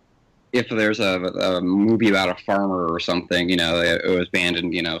if there's a movie about a farmer or something, it was banned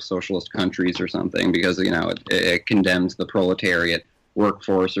in socialist countries or something because it condemns the proletariat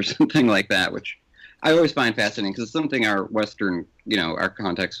workforce or something like that, which I always find fascinating because it's something our Western, our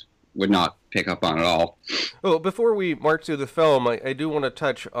context would not pick up on at all. Well, before we march through the film, I do want to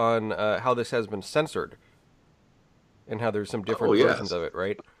touch on how this has been censored and how there's some different versions of it,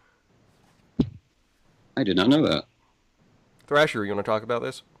 right? I did not know that. Thrasher, you want to talk about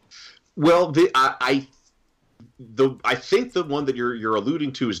this? Well, I think the one that you're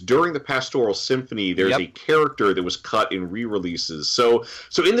alluding to is during the Pastoral Symphony. There's a character that was cut in re-releases. So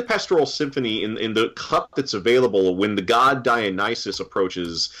in the Pastoral Symphony, in the cut that's available, when the god Dionysus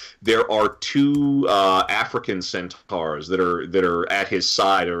approaches, there are two African centaurs that are at his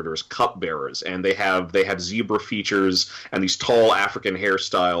side, or as cupbearers, and they have zebra features and these tall African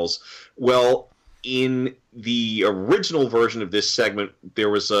hairstyles. Well, in the original version of this segment, there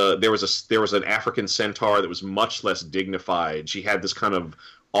was an African centaur that was much less dignified. She had this kind of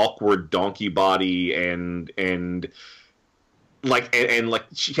awkward donkey body and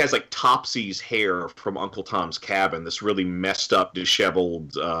she has Topsy's hair from Uncle Tom's Cabin, this really messed up,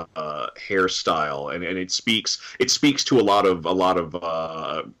 disheveled hairstyle, and it speaks to a lot of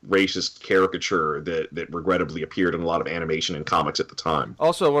racist caricature that regrettably appeared in a lot of animation and comics at the time.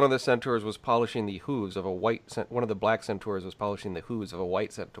 Also, one of the centaurs was polishing the hooves of one of the black centaurs was polishing the hooves of a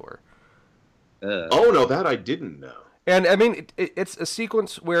white centaur. Oh no, that I didn't know. And it's a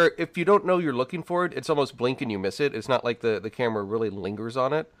sequence where if you don't know you're looking for it, it's almost blink and you miss it. It's not like the camera really lingers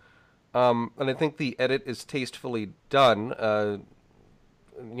on it. And I think the edit is tastefully done.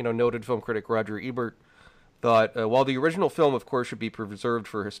 Noted film critic Roger Ebert thought, while the original film, of course, should be preserved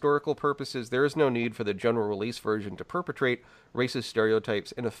for historical purposes, there is no need for the general release version to perpetrate racist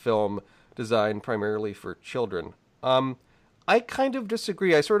stereotypes in a film designed primarily for children. I kind of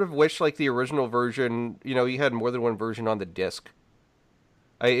disagree. I sort of wish, the original version, you had more than one version on the disc.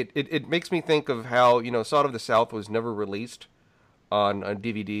 It makes me think of how, Sod of the South was never released on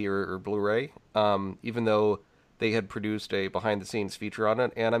DVD or Blu-ray, even though they had produced a behind-the-scenes feature on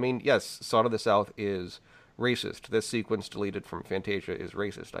it. And, yes, Sod of the South is racist. This sequence deleted from Fantasia is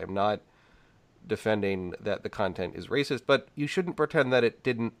racist. I'm not defending that the content is racist, but you shouldn't pretend that it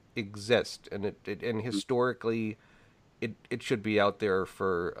didn't exist. And historically, it should be out there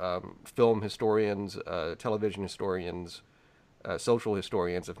for film historians, television historians, social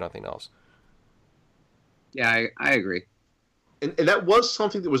historians, if nothing else. Yeah, I agree. And that was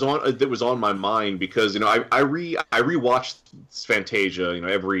something that was on my mind because I rewatched Fantasia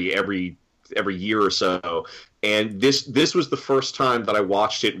every year or so, and this was the first time that I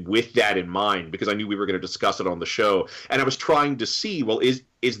watched it with that in mind because I knew we were going to discuss it on the show, and I was trying to see, well,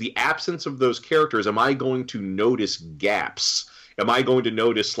 is the absence of those characters, am I going to notice gaps? Am I going to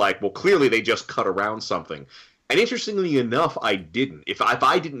notice clearly they just cut around something? And interestingly enough, I didn't. If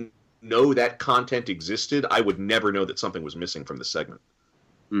I didn't know that content existed, I would never know that something was missing from the segment.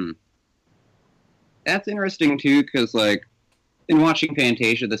 that's interesting too, because like in watching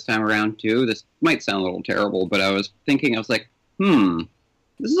Fantasia this time around too, this might sound a little terrible, but I was thinking, I was like,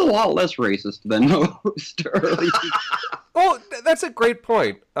 this is a lot less racist than most early. Oh, that's a great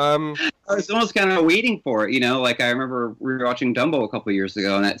point. I was almost kind of waiting for it, you know. Like I remember we were watching Dumbo a couple of years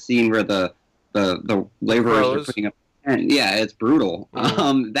ago, and that scene where the laborers are putting up, and yeah, it's brutal.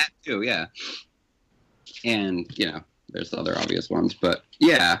 That too, yeah. And you know, there's other obvious ones, but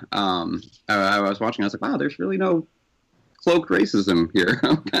yeah, I was watching. I was like, wow, there's really no cloaked racism here.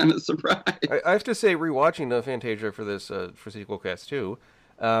 I'm kind of surprised. I have to say, rewatching the Fantasia for this for Sequel Cast 2,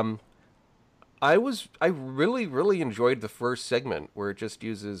 I really enjoyed the first segment where it just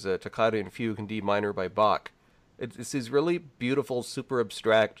uses Toccata and Fugue in D minor by Bach. It's these really beautiful, super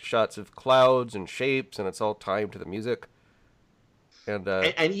abstract shots of clouds and shapes, and it's all timed to the music. And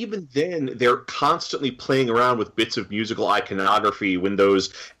even then, they're constantly playing around with bits of musical iconography when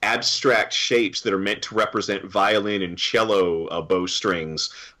those abstract shapes that are meant to represent violin and cello bowstrings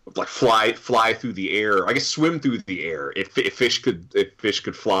like fly through the air. I guess swim through the air. If fish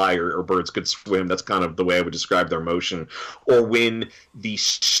could fly or birds could swim, that's kind of the way I would describe their motion. Or when the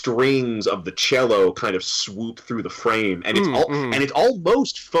strings of the cello kind of swoop through the frame, and it's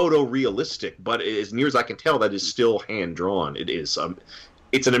almost photorealistic, but as near as I can tell, that is still hand drawn. It is.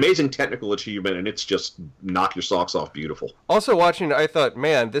 It's an amazing technical achievement, and it's just knock your socks off beautiful. Also watching, I thought,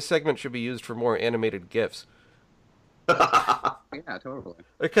 man, this segment should be used for more animated GIFs. Yeah, totally.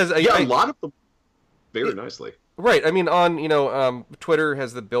 Because a lot of them very nicely. Right. I mean, on Twitter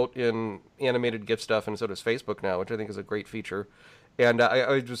has the built-in animated GIF stuff, and so does Facebook now, which I think is a great feature. And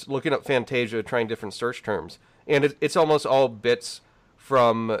I was just looking up Fantasia, trying different search terms, and it's almost all bits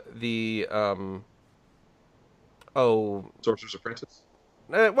from the Sorcerer's Apprentice.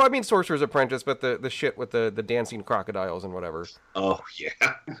 Well, I mean Sorcerer's Apprentice, but the shit with the dancing crocodiles and whatever. Oh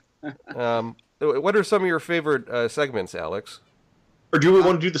yeah. What are some of your favorite segments, Alex? Or do we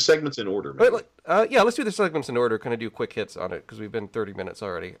want to do the segments in order? Yeah, let's do the segments in order. Kind of do quick hits on it because we've been 30 minutes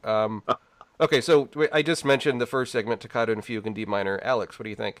already. Okay, so I just mentioned the first segment, Toccata and Fugue in D minor. Alex, what do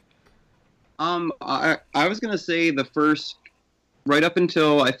you think? I was gonna say the first, right up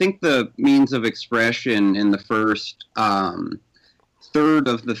until I think the means of expression in the first third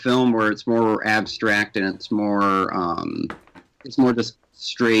of the film, where it's more abstract and it's more just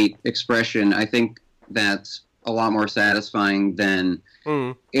straight expression. I think that's a lot more satisfying than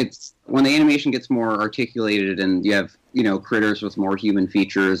it's when the animation gets more articulated and you have, you know, critters with more human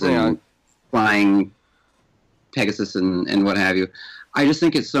features and flying Pegasus and what have you. I just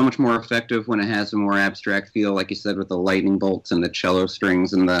think it's so much more effective when it has a more abstract feel, like you said, with the lightning bolts and the cello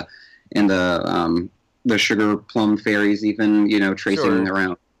strings and the sugar plum fairies, even, you know, tracing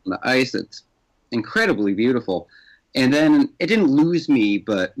around the ice. It's incredibly beautiful. And then it didn't lose me,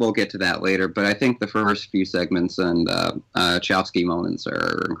 but we'll get to that later. But I think the first few segments and Chowsky moments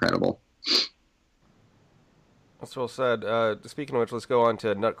are incredible. That's well said. Speaking of which, let's go on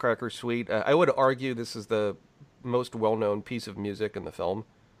to Nutcracker Suite. I would argue this is the most well-known piece of music in the film.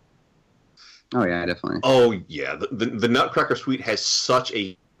 Oh, yeah, definitely. Oh, yeah. The Nutcracker Suite has such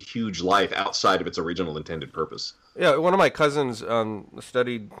a huge life outside of its original intended purpose. Yeah, one of my cousins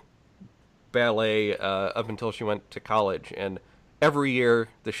studied ballet up until she went to college, and every year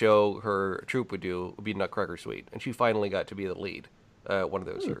the show her troupe would do would be Nutcracker Suite, and she finally got to be the lead one of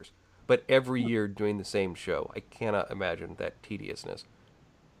those years. But every year doing the same show, I cannot imagine that tediousness.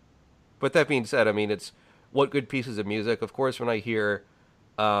 But that being said, I mean, it's what good pieces of music. Of course, when I hear,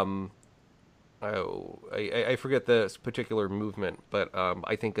 I forget the particular movement, but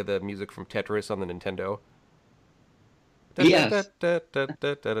I think of the music from Tetris on the Nintendo. Yes.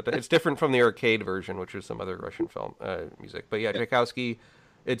 It's different from the arcade version, which is some other Russian film music. But yeah, Tchaikovsky,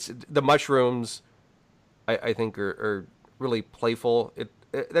 it's the mushrooms, I think are really playful.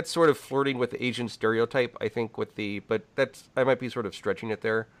 That's sort of flirting with the Asian stereotype, I think, but I might be sort of stretching it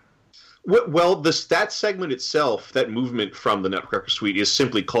there. Well, that segment itself, that movement from the Nutcracker Suite, is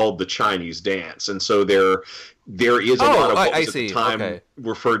simply called the Chinese dance, and so there is a lot of what was at the time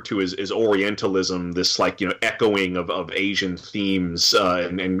referred to as Orientalism, this echoing of Asian themes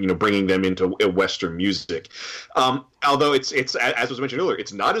and bringing them into Western music. Although it's as was mentioned earlier,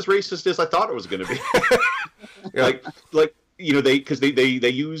 it's not as racist as I thought it was going to be. They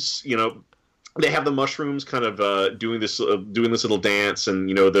use they have the mushrooms kind of doing this little dance, and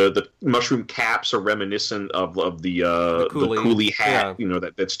the mushroom caps are reminiscent of the coolie hat,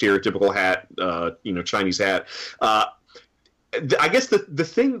 that stereotypical hat, Chinese hat. I guess the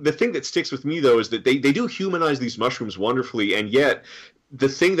thing that sticks with me though is that they do humanize these mushrooms wonderfully, and yet the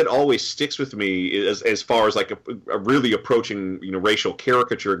thing that always sticks with me is, as far as like a really approaching racial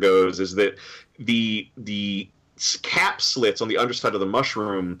caricature goes, is that the cap slits on the underside of the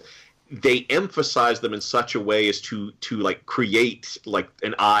mushroom, they emphasize them in such a way as to like create like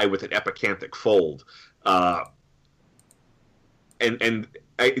an eye with an epicanthic fold, that's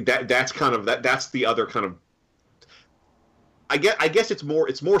kind of that's the other kind of. I guess it's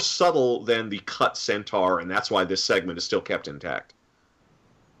more subtle than the cut centaur, and that's why this segment is still kept intact.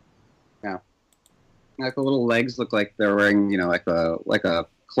 Yeah, like the little legs look like they're wearing, like a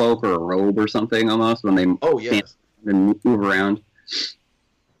cloak or a robe or something almost when they yes, and move around.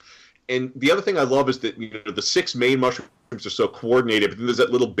 And the other thing I love is that the 6 main mushrooms are so coordinated, but then there's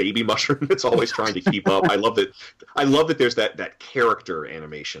that little baby mushroom that's always trying to keep up. I love that there's that character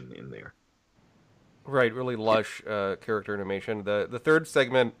animation in there. Right, really lush character animation. The third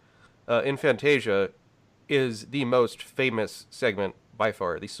segment, in Fantasia, is the most famous segment by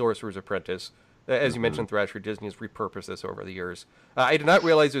far, The Sorcerer's Apprentice. As you mentioned, Thrasher, Disney has repurposed this over the years. I did not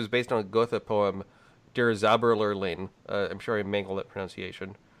realize it was based on a Goethe poem, Der Zauberlehrling. I'm sure I mangled that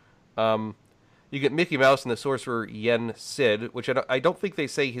pronunciation. You get Mickey Mouse and the sorcerer Yen Sid, which I don't think they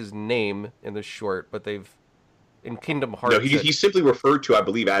say his name in the short, but they've... In Kingdom Hearts... No, he's simply referred to, I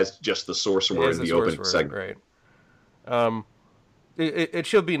believe, as just the sorcerer in the opening segment. Right. It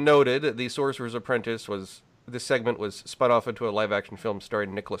should be noted, The Sorcerer's Apprentice this segment was spun off into a live-action film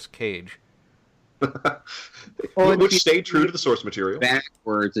starring Nicolas Cage. Which stayed true to the source material.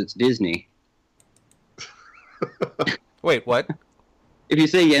 Backwards, it's Disney. Wait, what? If you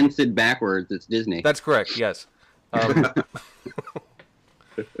say Yen Sid backwards, it's Disney. That's correct, yes. I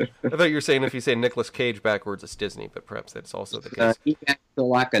thought you were saying if you say Nicolas Cage backwards, it's Disney, but perhaps that's also the case.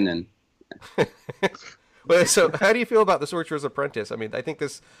 Lakanen. But so, how do you feel about The Sorcerer's Apprentice? I mean, I think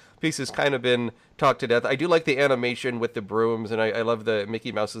this piece has kind of been talked to death. I do like the animation with the brooms, and I love the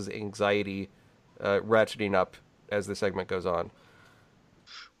Mickey Mouse's anxiety ratcheting up as the segment goes on.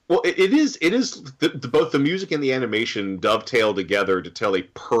 Well, it is both the music and the animation dovetail together to tell a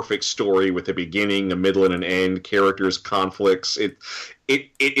perfect story with a beginning, a middle, and an end, characters, conflicts. It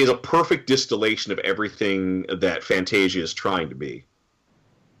is a perfect distillation of everything that Fantasia is trying to be.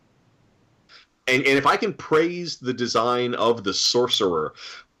 And if I can praise the design of the sorcerer,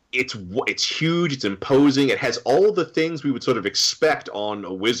 it's huge, it's imposing, it has all the things we would sort of expect on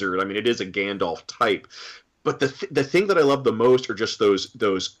a wizard. I mean, it is a Gandalf type. But the thing that I love the most are just those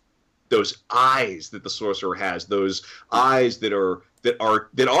eyes that the sorcerer has. Those eyes that are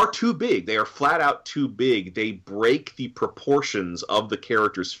too big. They are flat out too big. They break the proportions of the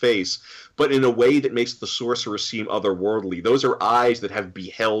character's face, but in a way that makes the sorcerer seem otherworldly. Those are eyes that have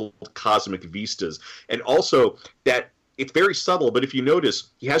beheld cosmic vistas, and also that. It's very subtle, but if you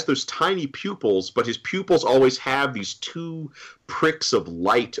notice, he has those tiny pupils, but his pupils always have these 2 pricks of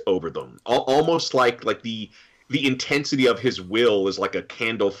light over them, almost like the intensity of his will is like a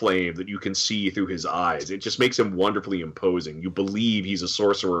candle flame that you can see through his eyes. It just makes him wonderfully imposing. You believe he's a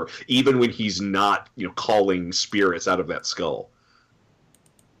sorcerer, even when he's not, calling spirits out of that skull.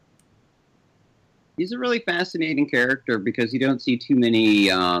 He's a really fascinating character because you don't see too many...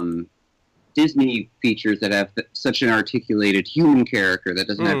 Disney features that have such an articulated human character that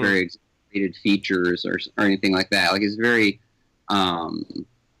doesn't have very exaggerated features or anything like that. Like, he's a very,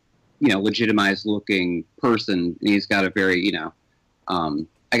 legitimized looking person. And he's got a very, I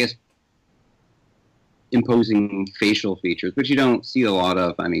guess, imposing facial features, which you don't see a lot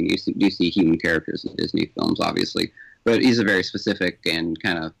of. I mean, you see human characters in Disney films, obviously, but he's a very specific and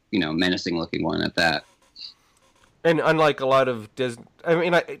kind of, menacing looking one at that. And unlike a lot of Disney, I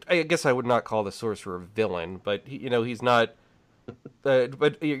mean, I guess I would not call the sorcerer a villain, but he's not.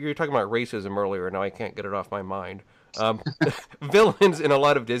 But you're talking about racism earlier. Now I can't get it off my mind. Villains in a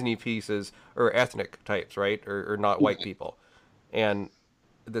lot of Disney pieces are ethnic types, right, or not white people, and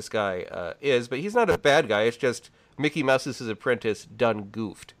this guy is, but he's not a bad guy. It's just Mickey Mouse is his apprentice done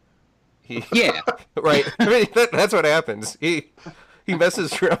goofed. Yeah, right. I mean, that's what happens. He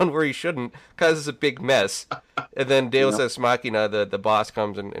messes around where he shouldn't, causes a big mess, and then Deus Ex Machina, the boss,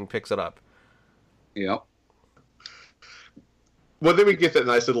 comes and picks it up. Yep. Well, then we get that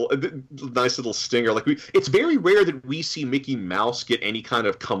nice little stinger. Like it's very rare that we see Mickey Mouse get any kind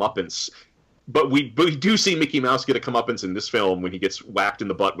of comeuppance, but we do see Mickey Mouse get a comeuppance in this film when he gets whacked in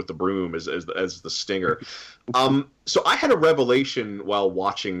the butt with the broom as the stinger. So I had a revelation while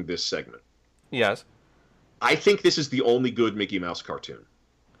watching this segment. Yes. I think this is the only good Mickey Mouse cartoon.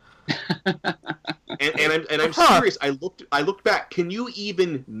 and I'm serious. I looked back. Can you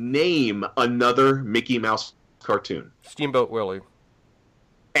even name another Mickey Mouse cartoon? Steamboat Willie.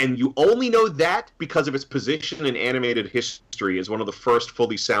 And you only know that because of its position in animated history as one of the first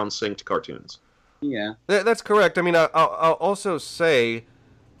fully sound-synced cartoons. Yeah. That's correct. I mean, I'll also say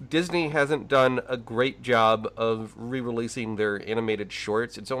Disney hasn't done a great job of re-releasing their animated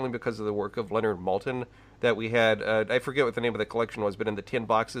shorts. It's only because of the work of Leonard Maltin that we had, I forget what the name of the collection was, but in the tin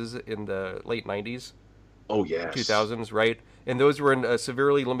boxes in the late 90s. Oh, yes. 2000s, right? And those were in a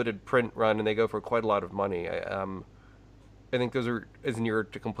severely limited print run, and they go for quite a lot of money. I think those are as near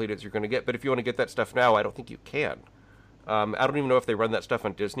to complete as you're going to get. But if you want to get that stuff now, I don't think you can. I don't even know if they run that stuff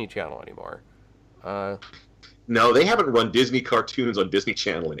on Disney Channel anymore. No, they haven't run Disney cartoons on Disney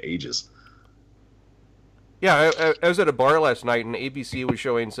Channel in ages. Yeah, I was at a bar last night, and ABC was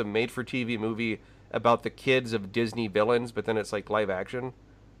showing some made-for-TV movie about the kids of Disney villains, but then it's like live action.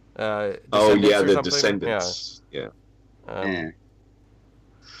 Oh, yeah, the something. Descendants. Yeah.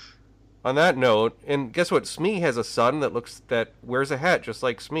 On that note, and guess what? Smee has a son that wears a hat just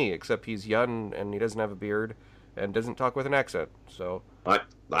like Smee, except he's young and he doesn't have a beard and doesn't talk with an accent. So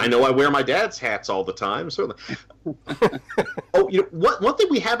I know I wear my dad's hats all the time. Certainly. Oh, one thing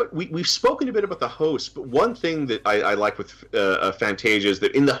we've spoken a bit about the host, but one thing that I like with Fantasia is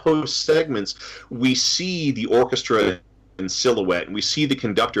that in the host segments we see the orchestra in silhouette, and we see the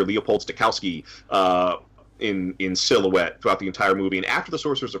conductor Leopold Stokowski in silhouette throughout the entire movie. And after The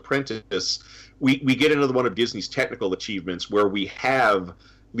Sorcerer's Apprentice, we get another one of Disney's technical achievements where we have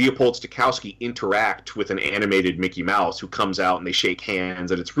Leopold Stokowski interact with an animated Mickey Mouse who comes out and they shake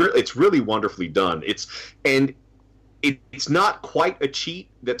hands, and it's really wonderfully done. It's not quite a cheat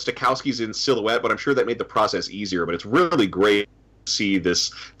that Stokowski's in silhouette, but I'm sure that made the process easier. But it's really great to see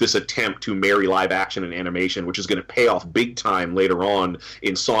this attempt to marry live action and animation, which is going to pay off big time later on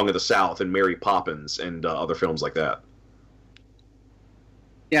in Song of the South and Mary Poppins and other films like that.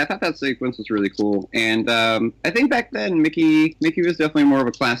 Yeah, I thought that sequence was really cool, and I think back then Mickey was definitely more of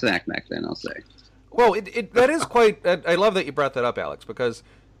a class act back then, I'll say. Well, that is quite. I love that you brought that up, Alex, because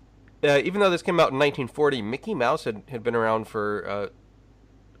even though this came out in 1940, Mickey Mouse had been around for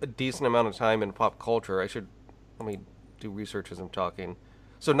a decent amount of time in pop culture. Let me do research as I'm talking.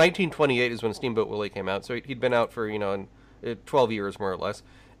 So 1928 is when Steamboat Willie came out. So he'd been out for 12 years more or less,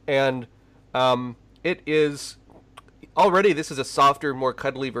 and it is. Already, this is a softer, more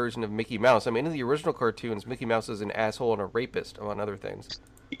cuddly version of Mickey Mouse. I mean, in the original cartoons, Mickey Mouse is an asshole and a rapist, among other things.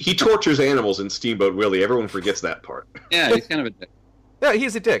 He tortures animals in Steamboat Willie. Everyone forgets that part. Yeah, he's kind of a dick. Yeah,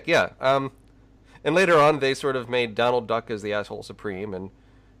 he's a dick, yeah. And later on, they sort of made Donald Duck as the asshole supreme, and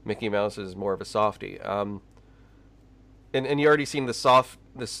Mickey Mouse is more of a softie. And you already seen the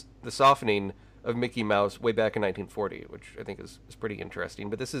softening of Mickey Mouse way back in 1940, which I think is pretty interesting.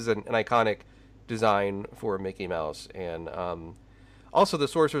 But this is an iconic design for Mickey Mouse, and also The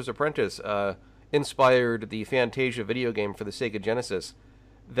Sorcerer's Apprentice inspired the Fantasia video game for the Sega Genesis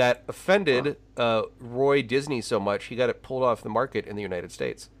that offended Roy Disney so much he got it pulled off the market in the United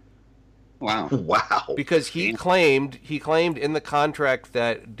States. Wow. Because he claimed in the contract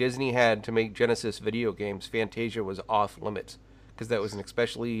that Disney had to make Genesis video games, Fantasia was off limits because that was an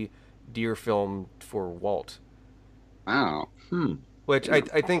especially dear film for Walt. Wow. Which I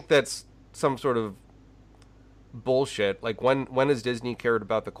think that's some sort of bullshit. Like, when has Disney cared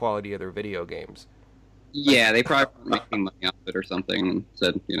about the quality of their video games? Yeah, they probably were making money off it or something and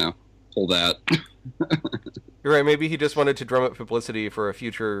said, pull that. You're right, maybe he just wanted to drum up publicity for a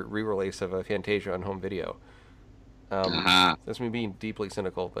future re-release of a Fantasia on home video. That's me being deeply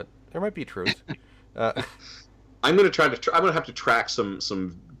cynical, but there might be truth. I'm going to have to track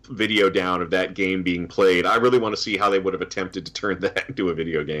some video down of that game being played. I really want to see how they would have attempted to turn that into a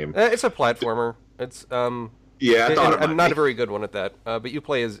video game. It's a platformer. It's yeah, I thought and not a very good one at that. But you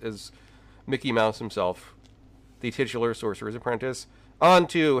play as Mickey Mouse himself, the titular Sorcerer's Apprentice. On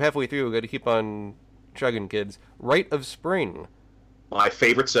to halfway through. We got to keep on chugging, kids. Rite of Spring. My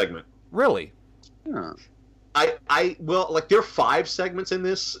favorite segment. Really? Yeah. There are 5 segments in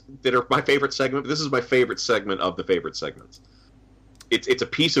this that are my favorite segment, but this is my favorite segment of the favorite segments. It's a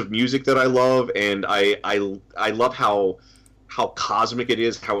piece of music that I love, and I love how cosmic it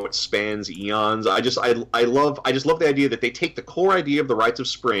is, how it spans eons. I just love the idea that they take the core idea of the Rites of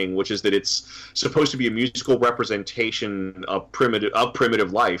Spring, which is that it's supposed to be a musical representation of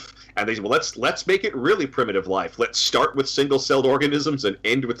primitive life, and they say, well, let's make it really primitive life. Let's start with single-celled organisms and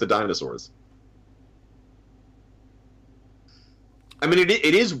end with the dinosaurs. I mean,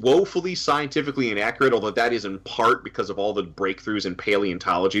 it is woefully scientifically inaccurate, although that is in part because of all the breakthroughs in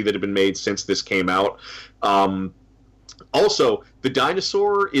paleontology that have been made since this came out. Also, the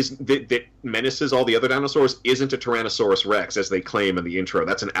dinosaur that menaces all the other dinosaurs isn't a Tyrannosaurus Rex, as they claim in the intro.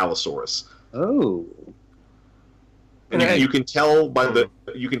 That's an Allosaurus. Oh. And you can tell by the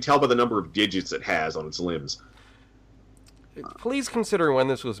number of digits it has on its limbs. Please consider when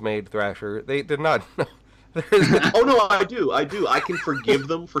this was made, Thrasher. They did not. Oh no, I do. I can forgive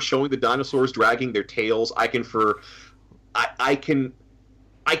them for showing the dinosaurs dragging their tails. But I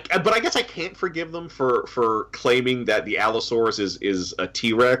guess I can't forgive them for claiming that the Allosaurus is a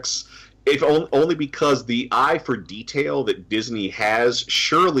T-Rex. If only because the eye for detail that Disney has,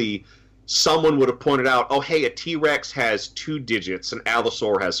 surely someone would have pointed out, oh hey, a T-Rex has 2 digits, an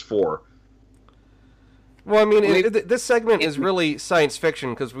Allosaur has 4. Well, I mean, this segment is really science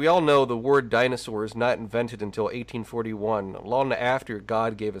fiction because we all know the word dinosaur is not invented until 1841, long after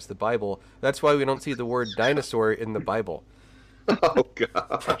God gave us the Bible. That's why we don't see the word dinosaur in the Bible. Oh,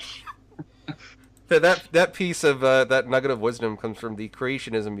 gosh. That piece of that nugget of wisdom comes from the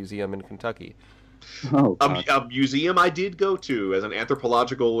Creationism Museum in Kentucky. Oh, a museum I did go to as an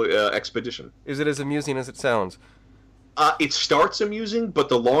anthropological expedition. Is it as amusing as it sounds? It starts amusing, but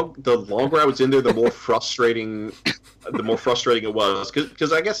the longer I was in there, the more frustrating it was.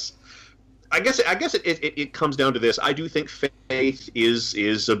 Because I guess it comes down to this. I do think faith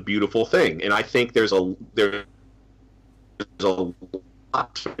is a beautiful thing, and I think there's a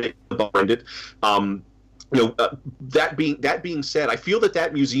lot behind it. That being said, I feel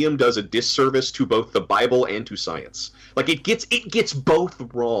that museum does a disservice to both the Bible and to science. Like it gets both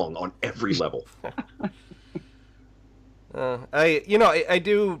wrong on every level. I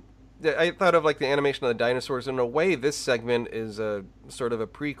thought of like the animation of the dinosaurs. In a way, this segment is a sort of a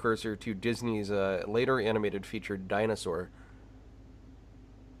precursor to Disney's later animated feature, Dinosaur.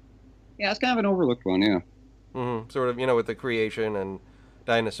 Yeah, it's kind of an overlooked one, yeah. Mm-hmm. Sort of, with the creation and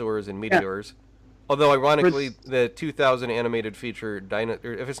dinosaurs and meteors. Yeah. Although, ironically, the 2000 animated feature,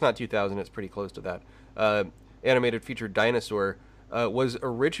 or if it's not 2000, it's pretty close to that, animated feature Dinosaur was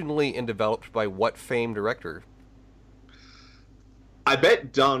originally developed by what famed director? I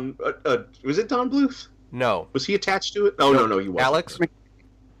bet Don... was it Don Bluth? No. Was he attached to it? Oh, no, he wasn't. Alex? Do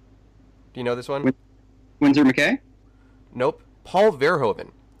you know this one? Winsor McKay? Nope. Paul Verhoeven.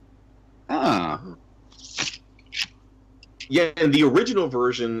 Ah. Yeah, and the original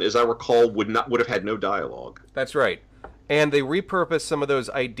version, as I recall, would have had no dialogue. That's right. And they repurposed some of those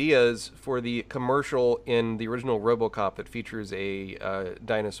ideas for the commercial in the original RoboCop that features a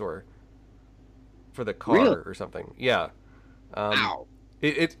dinosaur for the car or something. Yeah. Wow.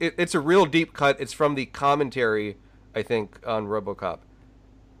 It's a real deep cut. It's from the commentary, I think, on RoboCop.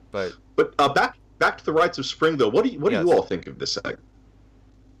 But back to the Rites of Spring, though. What do you all think of this segment?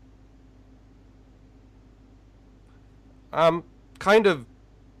 Kind of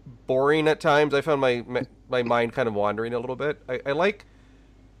boring at times. I found my mind kind of wandering a little bit. I like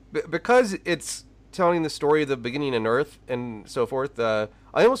because it's telling the story of the beginning on Earth and so forth. I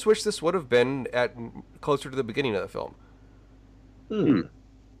almost wish this would have been closer to the beginning of the film.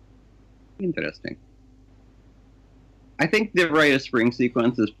 Interesting. I think the Rite of Spring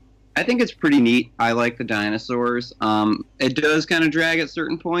sequence it's pretty neat. I like the dinosaurs. It does kind of drag at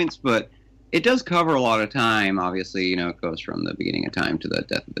certain points, but it does cover a lot of time. Obviously, it goes from the beginning of time to the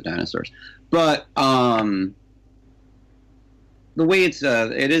death of the dinosaurs. But the way it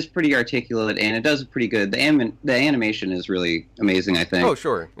is pretty articulate, and it does pretty good. The animation is really amazing, I think. Oh,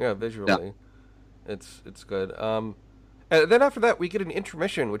 sure. Yeah, visually. Yeah. It's good. And then after that, we get an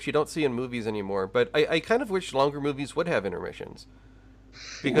intermission, which you don't see in movies anymore. But I kind of wish longer movies would have intermissions.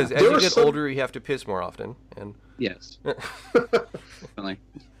 Because as you get older, you have to piss more often. And yes. Definitely.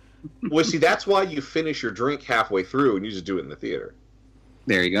 Well, see, that's why you finish your drink halfway through and you just do it in the theater.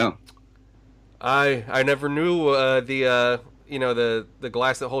 There you go. I never knew the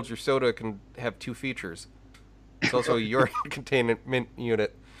glass that holds your soda can have 2 features. It's also a urine containment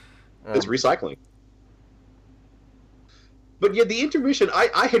unit. It's recycling. But yeah, the intermission,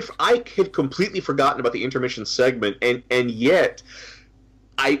 I had completely forgotten about the intermission segment, and yet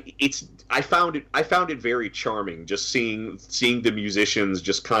I found it very charming, just seeing the musicians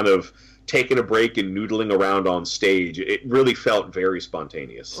just kind of taking a break and noodling around on stage. It really felt very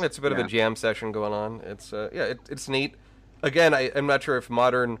spontaneous. It's a bit of a jam session going on. It's it's neat. Again, I'm not sure if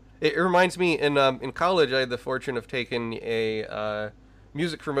modern. It reminds me in college I had the fortune of taking a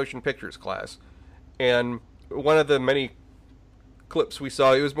music for motion pictures class, and one of the many clips we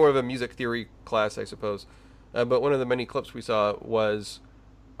saw, it was more of a music theory class, I suppose, but one of the many clips we saw was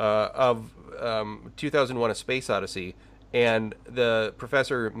of 2001: A Space Odyssey, and the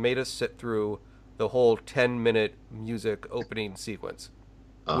professor made us sit through the whole 10-minute music opening sequence,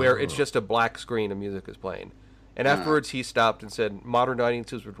 where it's just a black screen of music is playing. And afterwards he stopped and said modern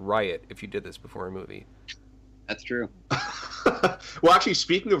audiences would riot if you did this before a movie. That's true. Well, actually,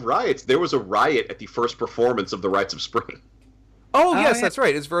 speaking of riots, there was a riot at the first performance of The Rites of Spring. Oh, yes, yeah. that's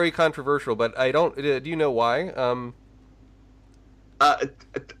right. It's very controversial, but I don't. Do you know why?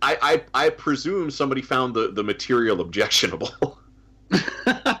 I presume somebody found the material objectionable.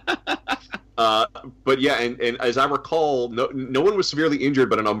 But yeah, and as I recall, no one was severely injured,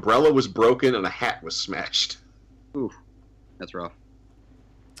 but an umbrella was broken and a hat was smashed. Oof, that's rough.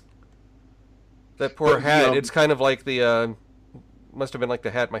 That poor But, hat. It's kind of like the. Must have been like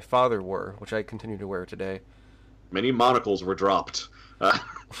the hat my father wore, which I continue to wear today. Many monocles were dropped.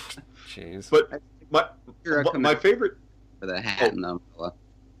 Jeez. But You're my favorite. for the hat and the umbrella.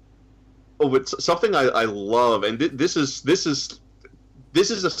 Oh, but something I love, and this is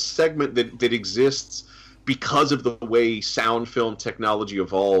a segment that exists because of the way sound film technology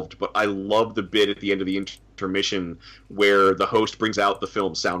evolved. But I love the bit at the end of the intermission where the host brings out the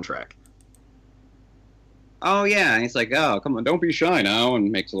film soundtrack. Oh yeah, and he's like, "Oh, come on, don't be shy now,"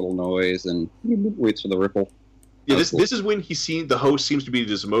 and makes a little noise and waits for the ripple. Yeah, That's cool. this is when the host seems to be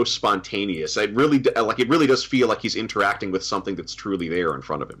his most spontaneous. It really does feel like he's interacting with something that's truly there in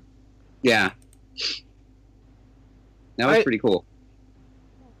front of him. Yeah, that was pretty cool.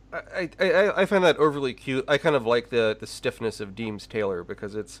 I find that overly cute. I kind of like the stiffness of Deems Taylor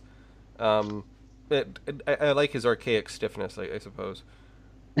because it's, I like his archaic stiffness, I suppose.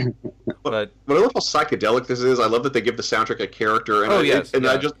 But I love how psychedelic this is. I love that they give the soundtrack a character, and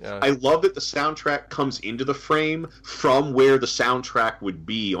I love that the soundtrack comes into the frame from where the soundtrack would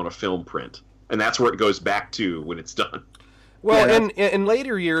be on a film print, and that's where it goes back to when it's done. Well, Yeah, in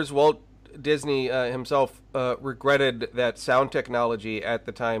later years, Walt Disney himself regretted that sound technology at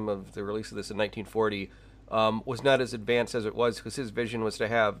the time of the release of this in 1940 was not as advanced as it was, because his vision was to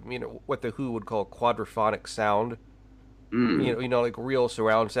have, what the Who would call quadraphonic sound. Like real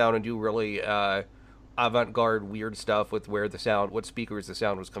surround sound, and do really avant-garde weird stuff with what speakers the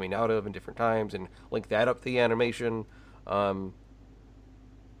sound was coming out of in different times, and link that up to the animation. I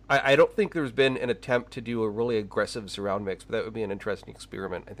don't think there's been an attempt to do a really aggressive surround mix, but that would be an interesting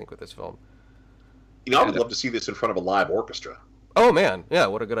experiment, I think, with this film. I would love to see this in front of a live orchestra. Oh man, yeah,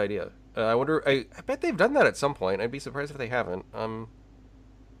 what a good idea. I wonder. I bet they've done that at some point. I'd be surprised if they haven't.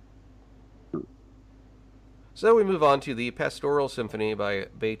 So we move on to the Pastoral Symphony by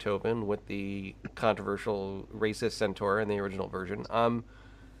Beethoven with the controversial racist centaur in the original version.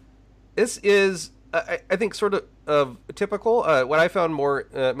 This is, I think, sort of typical. What I found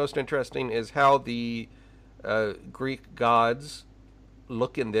most interesting is how the Greek gods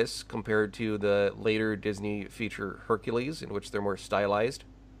look in this compared to the later Disney feature Hercules, in which they're more stylized.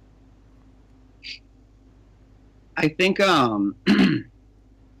 I think, again,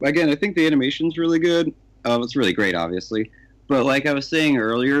 I think the animation's really good. It's really great, obviously, but like I was saying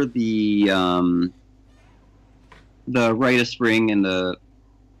earlier, the Rite of Spring and the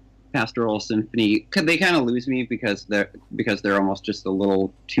Pastoral Symphony, they kind of lose me because they're almost just a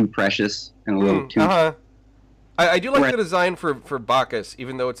little too precious and a little too. I do like the design for Bacchus,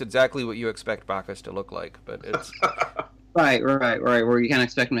 even though it's exactly what you expect Bacchus to look like, but it's right. Where you kind of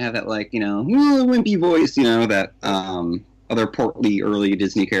expect him to have that wimpy voice, that other portly early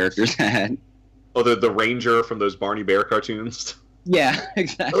Disney characters had. Oh, the ranger from those Barney Bear cartoons. Yeah,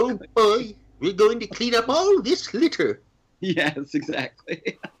 exactly. Oh boy, we're going to clean up all this litter. Yes,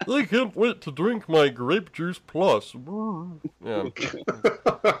 exactly. I can't wait to drink my grape juice plus. Yeah.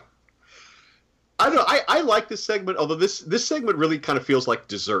 I don't know. I like this segment, although this segment really kind of feels like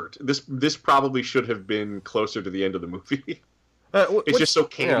dessert. This probably should have been closer to the end of the movie. It's just so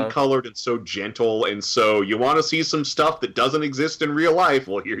candy-colored and so gentle, and so you want to see some stuff that doesn't exist in real life.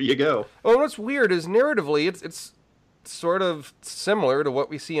 Well, here you go. Well, what's weird is narratively, it's sort of similar to what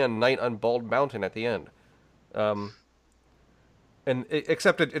we see on Night on Bald Mountain at the end.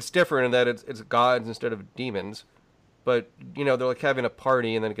 Except it's different in that it's gods instead of demons. But, they're like having a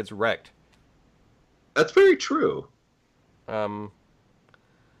party and then it gets wrecked. That's very true.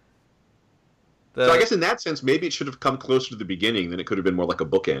 So I guess in that sense, maybe it should have come closer to the beginning, then it could have been more like a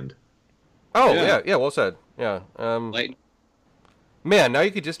bookend. Oh, yeah, well said. Yeah. Like, man, now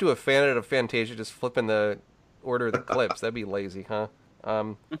you could just do a fan edit of Fantasia, just flipping the order of the clips. That'd be lazy, huh?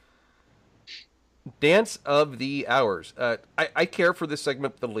 Dance of the Hours. I care for this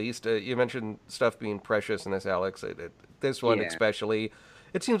segment the least. You mentioned stuff being precious in this, Alex. This one especially.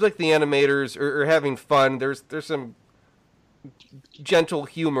 It seems like the animators are having fun. There's some gentle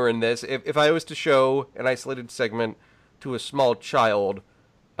humor in this. If I was to show an isolated segment to a small child,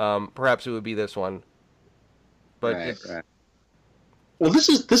 perhaps it would be this one. But Well,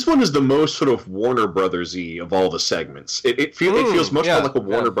 this one is the most sort of Warner Brothers-y of all the segments. It feels much more like a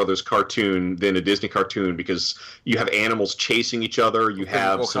Warner Brothers cartoon than a Disney cartoon because you have animals chasing each other, you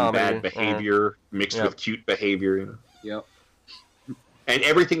have some bad behavior mixed with cute behavior. You know? Yep. And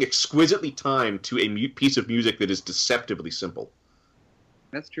everything exquisitely timed to a piece of music that is deceptively simple.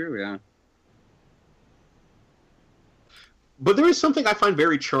 That's true, yeah. But there is something I find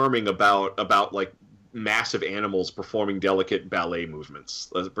very charming about like massive animals performing delicate ballet movements,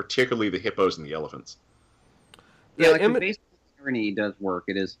 particularly the hippos and the elephants. Yeah, like the basic irony does work.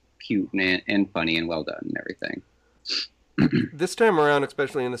 It is cute and funny and well done and everything. This time around,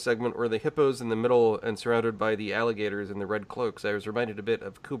 especially in the segment where the hippo's in the middle and surrounded by the alligators in the red cloaks, I was reminded a bit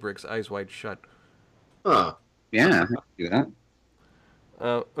of Kubrick's Eyes Wide Shut. Huh. Yeah, I can do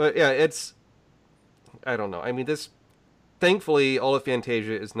that. But yeah, it's... I don't know. I mean, this... Thankfully, all of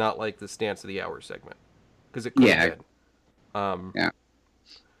Fantasia is not like the Stance of the Hour segment. Because it could have been. Yeah.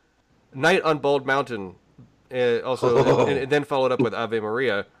 Night on Bald Mountain, also, and then followed up with Ave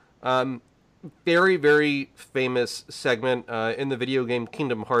Maria. Very, very famous segment. In the video game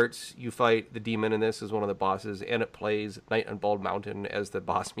Kingdom Hearts, you fight the demon in this as one of the bosses, and it plays Night on Bald Mountain as the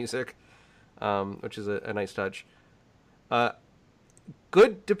boss music, which is a nice touch.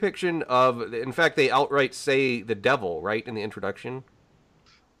 Good depiction of... In fact, they outright say the devil, right, in the introduction?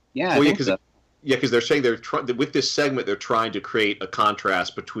 Yeah, I think so. Yeah, because they're saying with this segment they're trying to create a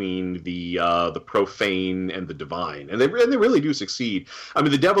contrast between the profane and the divine, and they really do succeed. I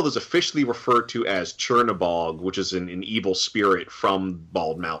mean, the devil is officially referred to as Chernabog, which is an evil spirit from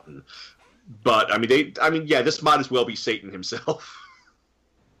Bald Mountain. But this might as well be Satan himself.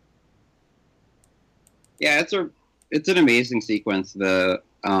 Yeah, it's an amazing sequence. The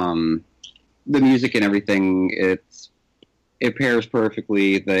music and everything, it pairs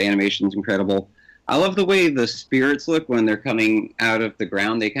perfectly. The animation's incredible. I love the way the spirits look when they're coming out of the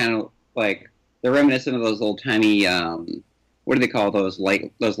ground. They kind of they're reminiscent of those old tiny what do they call those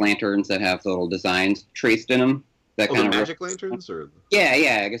lanterns that have the little designs traced in them? That kind of magic lanterns, or yeah,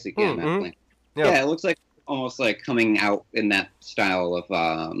 I guess you can. Magic yeah, it looks like almost like coming out in that style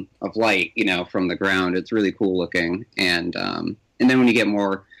of light, from the ground. It's really cool looking, and then when you get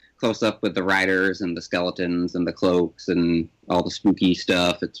more close up with the riders and the skeletons and the cloaks and all the spooky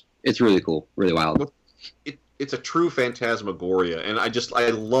stuff, it's really cool, really wild. It's a true phantasmagoria, and I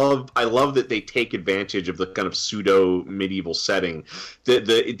love that they take advantage of the kind of pseudo medieval setting.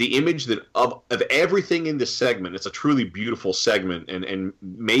 The image of everything in this segment, it's a truly beautiful segment, and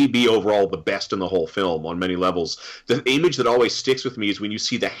maybe overall the best in the whole film on many levels. The image that always sticks with me is when you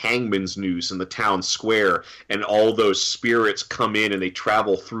see the hangman's noose in the town square, and all those spirits come in and they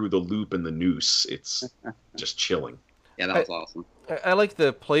travel through the loop in the noose. It's just chilling. Yeah, that was awesome. I like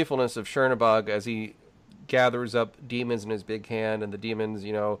the playfulness of Chernabog as he gathers up demons in his big hand, and the demons,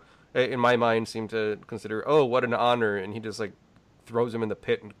 in my mind, seem to consider, oh, what an honor, and he just throws them in the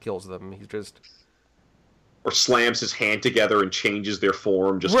pit and kills them. He's just... Or slams his hand together and changes their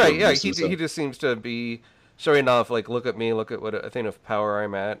form. Just right, yeah, he just seems to be showing off, look at me, look at what a thing of power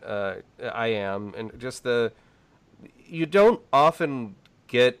I'm at, I am, and just you don't often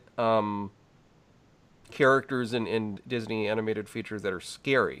get characters in Disney animated features that are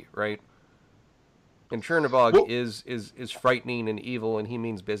scary, right? And Chernabog is frightening and evil, and he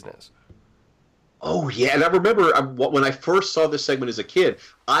means business. Oh, yeah, and I remember when I first saw this segment as a kid,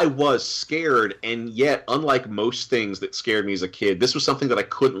 I was scared, and yet, unlike most things that scared me as a kid, this was something that I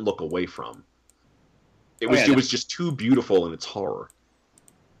couldn't look away from. It was just too beautiful in its horror.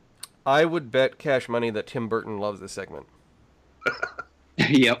 I would bet cash money that Tim Burton loves this segment.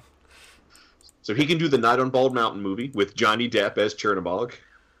 Yep. So he can do the Night on Bald Mountain movie with Johnny Depp as Chernabog.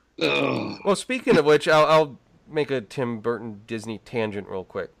 Ugh. Well, speaking of which, I'll make a Tim Burton Disney tangent real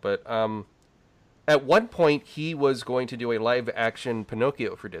quick. But at one point, he was going to do a live-action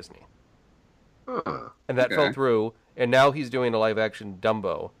Pinocchio for Disney. And that fell through. And now he's doing a live-action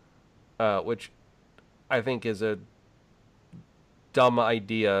Dumbo, which I think is a dumb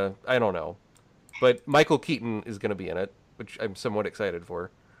idea. I don't know. But Michael Keaton is going to be in it, which I'm somewhat excited for.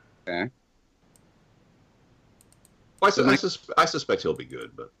 Okay. Well, I suspect he'll be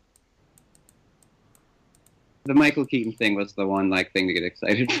good, but... The Michael Keaton thing was the one thing to get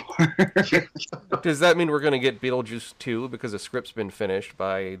excited for. Does that mean we're going to get Beetlejuice 2 because the script's been finished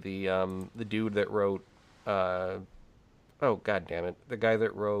by the dude that wrote oh god damn it, the guy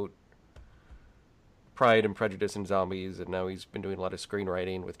that wrote Pride and Prejudice and Zombies, and now he's been doing a lot of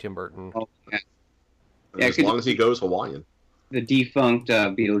screenwriting with Tim Burton. Oh, yeah. As long as he goes Hawaiian. The defunct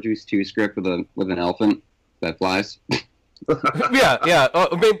Beetlejuice 2 script with an elephant that flies. yeah.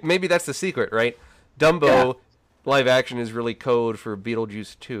 Oh, maybe that's the secret, right? Dumbo live action is really code for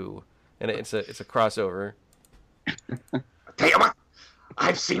Beetlejuice 2, and it's a crossover. Tell you what,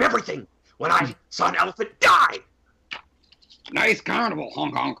 I've seen everything when I saw an elephant die. Nice carnival,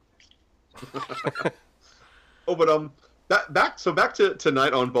 honk honk. Oh, but back to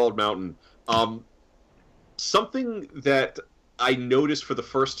Night on Bald Mountain. Something that I noticed for the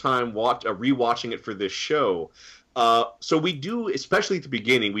first time rewatching it for this show. So we do, especially at the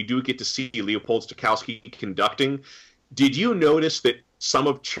beginning, we do get to see Leopold Stokowski conducting. Did you notice that some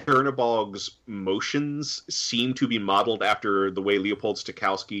of Chernobog's motions seem to be modeled after the way Leopold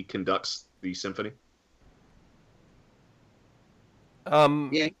Stokowski conducts the symphony?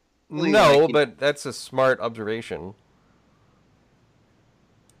 Yeah. No, but that's a smart observation.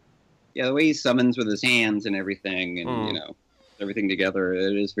 Yeah, the way he summons with his hands and everything, and you know, everything together,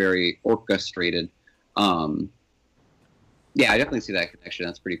 it is very orchestrated. Yeah, I definitely see that connection.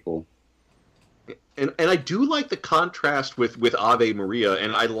 That's pretty cool. And I do like the contrast with Ave Maria,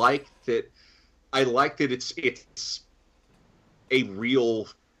 and I like that it's a real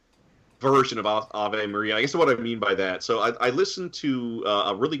version of Ave Maria. I guess what I mean by that. So I listened to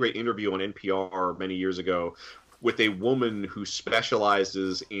a really great interview on NPR many years ago with a woman who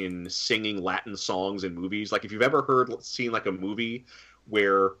specializes in singing Latin songs in movies. Like if you've ever seen like a movie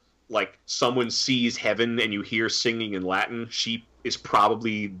where like someone sees heaven and you hear singing in Latin, she is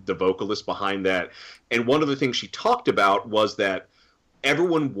probably the vocalist behind that. And one of the things she talked about was that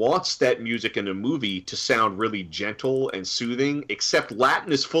everyone wants that music in a movie to sound really gentle and soothing, except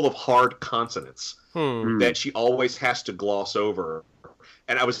Latin is full of hard consonants that she always has to gloss over.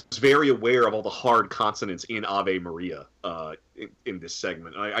 And I was very aware of all the hard consonants in Ave Maria in this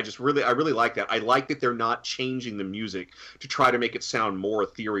segment. I really like that. I like that they're not changing the music to try to make it sound more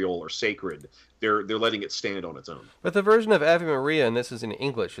ethereal or sacred. They're letting it stand on its own. But the version of Ave Maria, and this is in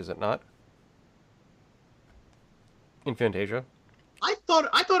English, is it not? In Fantasia? I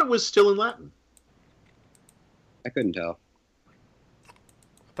thought it was still in Latin. I couldn't tell.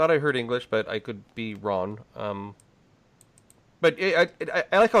 I thought I heard English, but I could be wrong. But I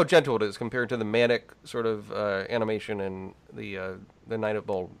like how gentle it is compared to the manic sort of animation in the Night at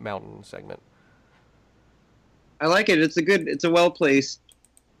Bald Mountain segment. I like it. It's a well-placed,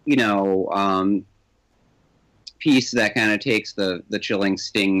 you know, piece that kind of takes the chilling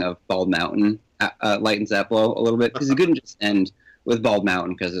sting of Bald Mountain, lightens that blow a little bit, because it couldn't just end with Bald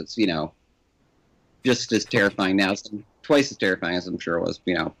Mountain, because it's, you know, just as terrifying now, twice as terrifying as I'm sure it was,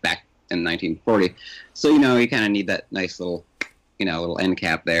 you know, back in 1940. So, you know, you kind of need that nice little, you know, little end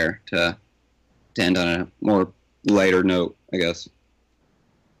cap there to end on a more lighter note, I guess.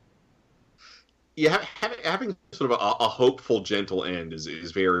 Yeah, having sort of a hopeful, gentle end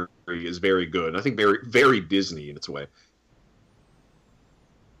is very good. And I think very, very Disney in its way.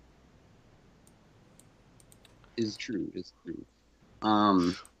 Is true.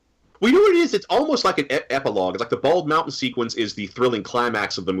 Well, you know what it is? It's almost like an epilogue. It's like the Bald Mountain sequence is the thrilling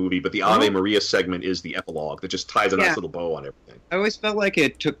climax of the movie, but the Ave Maria segment is the epilogue that just ties a nice little bow on everything. I always felt like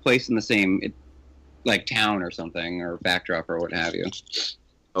it took place in the same, like, town or something, or backdrop or what have you.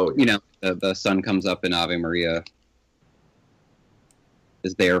 Oh, yeah. You know, the sun comes up and Ave Maria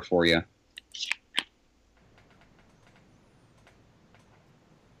is there for you.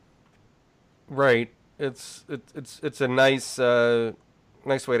 Right. It's a nice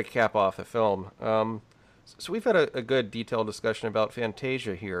nice way to cap off the film. So we've had a good detailed discussion about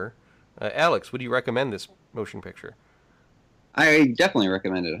Fantasia here. Alex, would you recommend this motion picture? I definitely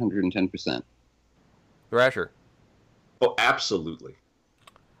recommend it, 110%. Thrasher? Oh, absolutely.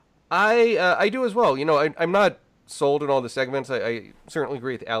 I do as well. You know, I'm not sold in all the segments. I certainly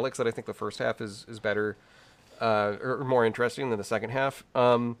agree with Alex that I think the first half is better or more interesting than the second half.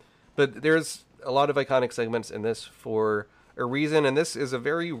 But there's a lot of iconic segments in this for a reason, and this is a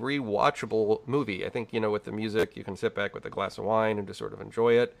very rewatchable movie. I think, you know, with the music, you can sit back with a glass of wine and just sort of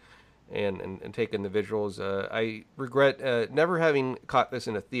enjoy it and take in the visuals. I regret never having caught this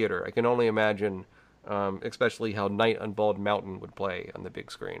in a theater. I can only imagine, especially how Night on Bald Mountain would play on the big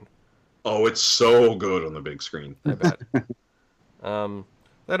screen. Oh, it's so good on the big screen. I bet.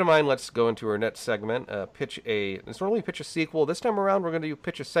 That in mind, let's go into our next segment. It's normally pitch a sequel. This time around, we're going to do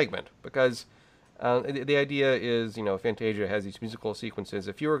pitch a segment, because the idea is, you know, Fantasia has these musical sequences.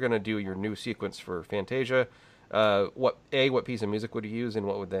 If you were going to do your new sequence for Fantasia, what piece of music would you use, and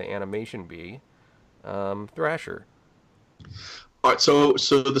what would the animation be? Thrasher. All right, so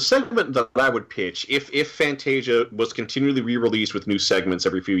the segment that I would pitch, if Fantasia was continually re-released with new segments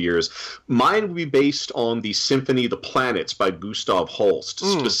every few years, mine would be based on the Symphony of the Planets by Gustav Holst.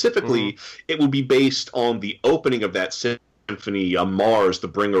 Specifically, it would be based on the opening of that symphony, Mars, the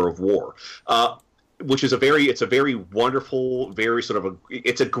Bringer of War. which is it's a very wonderful, very sort of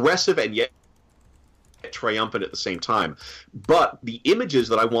it's aggressive and yet triumphant at the same time. But the images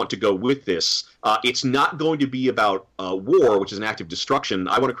that I want to go with this, it's not going to be about war, which is an act of destruction.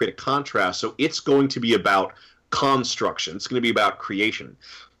 I want to create a contrast, so it's going to be about construction. It's going to be about creation.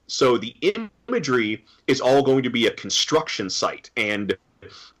 So the imagery is all going to be a construction site, and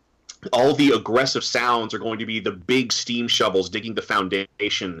all the aggressive sounds are going to be the big steam shovels digging the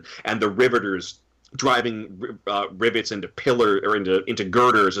foundation and the riveters driving rivets into into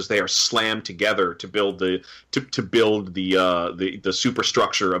girders as they are slammed together to build the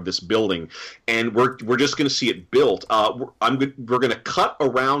superstructure of this building. And we're just going to see it built. We're going to cut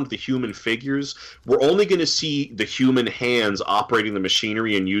around the human figures. We're only going to see the human hands operating the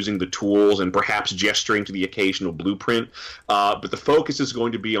machinery and using the tools and perhaps gesturing to the occasional blueprint. But the focus is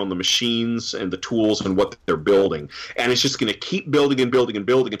going to be on the machines and the tools and what they're building. And it's just going to keep building and building and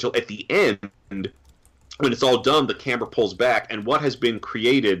building until at the end, when it's all done, the camera pulls back, and what has been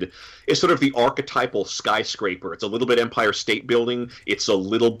created is sort of the archetypal skyscraper. It's a little bit Empire State Building, it's a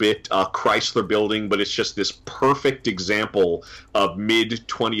little bit Chrysler Building, but it's just this perfect example of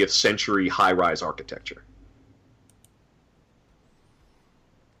mid-20th century high-rise architecture.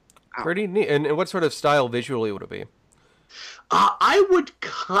 Pretty neat. And what sort of style visually would it be? I would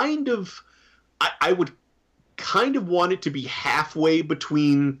kind of want it to be halfway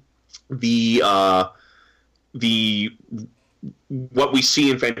between the what we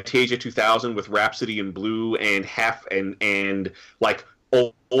see in Fantasia 2000 with Rhapsody in Blue and like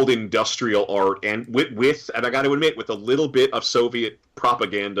old industrial art, and with and I got to admit, with a little bit of Soviet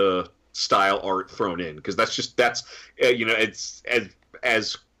propaganda style art thrown in, because that's it's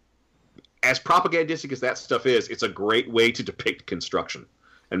as propagandistic as that stuff is, it's a great way to depict construction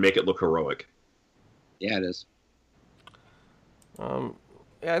and make it look heroic. Yeah, it is.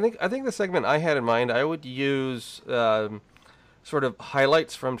 Yeah, I think the segment I had in mind, I would use sort of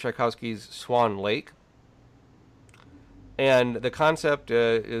highlights from Tchaikovsky's Swan Lake. And the concept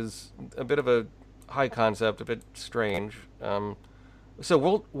is a bit of a high concept, a bit strange.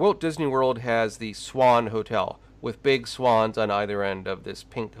 So Walt Disney World has the Swan Hotel, with big swans on either end of this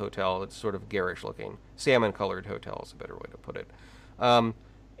pink hotel. It's sort of garish looking. Salmon-colored hotel is a better way to put it. And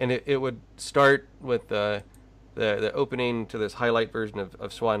it would start with the opening to this highlight version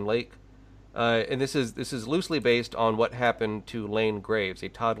of Swan Lake, and this is loosely based on what happened to Lane Graves, a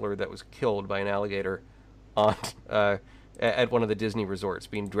toddler that was killed by an alligator on at one of the Disney resorts,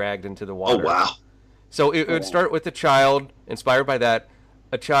 being dragged into the water. Oh wow! So it would start with a child inspired by that,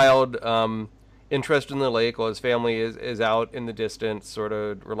 a child interested in the lake while his family is out in the distance, sort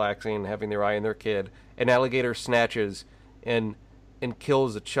of relaxing, having their eye on their kid. An alligator snatches and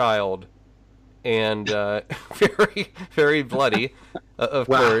kills a child. And very, very bloody, of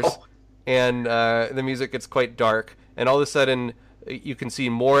course. And the music gets quite dark. And all of a sudden, you can see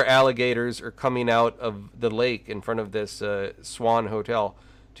more alligators are coming out of the lake in front of this Swan Hotel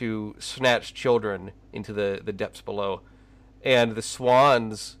to snatch children into the depths below. And the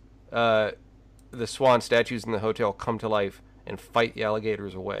swan statues in the hotel come to life and fight the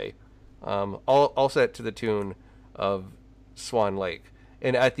alligators away. All set to the tune of Swan Lake.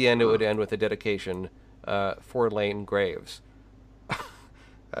 And at the end, it would end with a dedication for Lane Graves.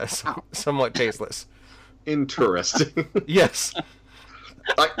 Somewhat tasteless. Interesting. Yes.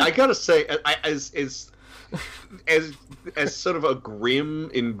 I gotta say, as sort of a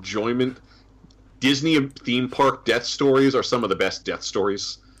grim enjoyment, Disney theme park death stories are some of the best death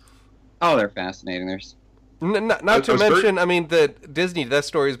stories. Oh, they're fascinating. There's not to mention, I mean, the Disney death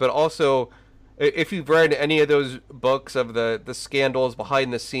stories, but also, if you've read any of those books of the scandals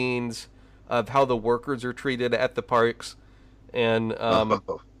behind the scenes of how the workers are treated at the parks, and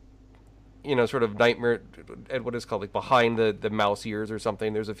sort of nightmare, what is called, like behind the mouse ears or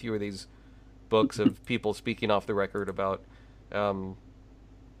something. There's a few of these books of people speaking off the record about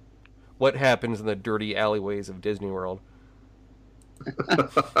what happens in the dirty alleyways of Disney World.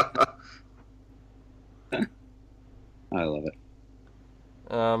 I love it.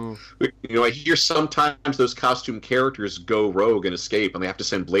 I hear sometimes those costume characters go rogue and escape, and they have to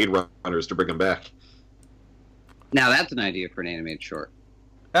send Blade Runners to bring them back. Now that's an idea for an animated short.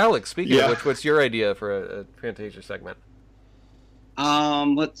 Alex, speaking of which, what's your idea for a Fantasia segment?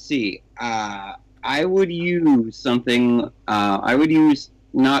 Let's see. I would use something. I would use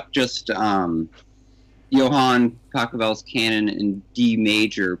not just Johann Pachelbel's canon in D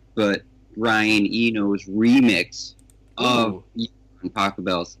major, but Ryan Eno's remix of Johann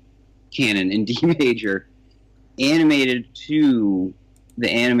Pachelbel's canon in D major, animated to the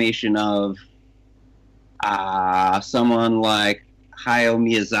animation of someone like Hayao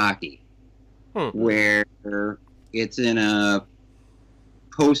Miyazaki. where it's in a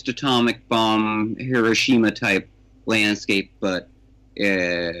post-atomic bomb Hiroshima type landscape, but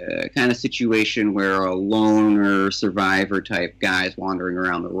kind of situation where a loner survivor type guy is wandering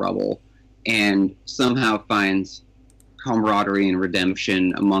around the rubble and somehow finds camaraderie and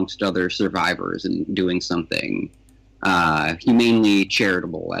redemption amongst other survivors and doing something humanely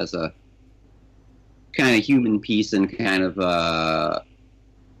charitable as a kind of human piece and kind of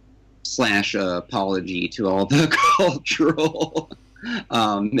slash apology to all the cultural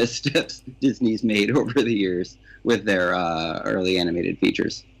missteps Disney's made over the years with their early animated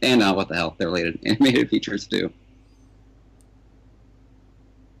features. And what the hell, their late animated features too.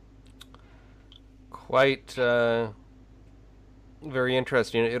 Quite very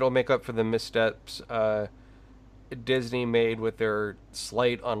interesting. It'll make up for the missteps Disney made with their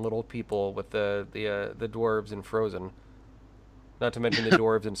slight on little people with the dwarves in Frozen. Not to mention the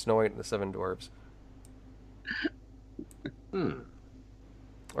dwarves in Snow White and the Seven Dwarves.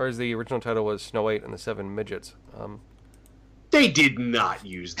 Or as the original title was, Snow White and the Seven Midgets. They did not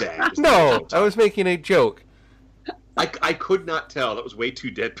use that. No, I was making a joke. I could not tell. That was way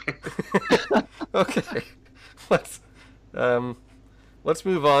too deadpan. Okay, let's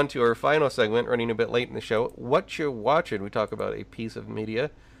move on to our final segment. Running a bit late in the show. What you watching? We talk about a piece of media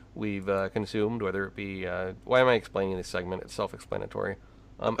we've consumed, whether it be. Why am I explaining this segment? It's self-explanatory.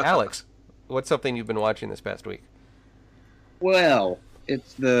 Alex, what's something you've been watching this past week? Well,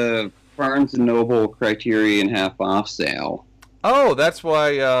 it's the Barnes & Noble Criterion half-off sale. Oh, that's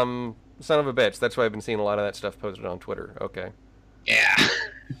why, son of a bitch. That's why I've been seeing a lot of that stuff posted on Twitter. Okay. Yeah.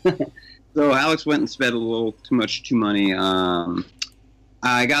 So Alex went and spent a little too money.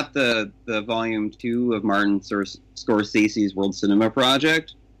 I got the volume 2 of Martin Scorsese's World Cinema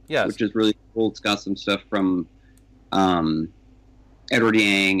Project. Yes. Which is really cool. It's got some stuff from Edward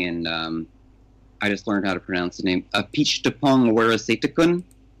Yang and I just learned how to pronounce the name. Apichatpong Weerasethakul.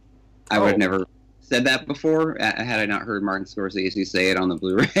 I would have never said that before had I not heard Martin Scorsese say it on the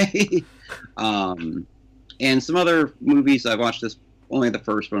Blu-ray. And some other movies. I watched only the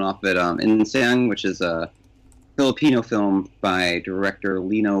first one off it. Insang, which is a Filipino film by director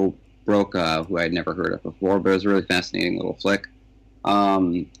Lino Broca, who I'd never heard of before, but it was a really fascinating little flick.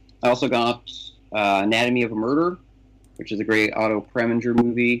 I also got Anatomy of a Murder, which is a great Otto Preminger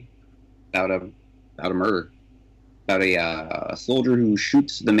movie about a murder. About a soldier who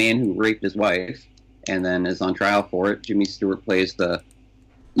shoots the man who raped his wife and then is on trial for it. Jimmy Stewart plays that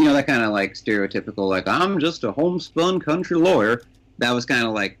kind of like stereotypical, like, I'm just a homespun country lawyer. That was kind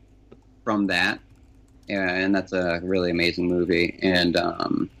of like from that. And that's a really amazing movie. And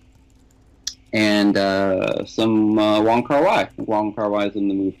some Wong Kar-wai. Wong Kar-wai is in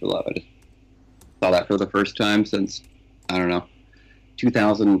the mood for love. I just saw that for the first time since, I don't know,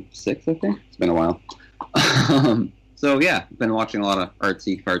 2006, I think. It's been a while. So yeah, I've been watching a lot of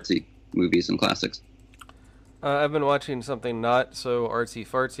artsy-fartsy movies and classics. I've been watching something not so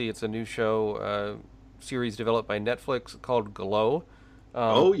artsy-fartsy. It's a new show, series developed by Netflix called Glow.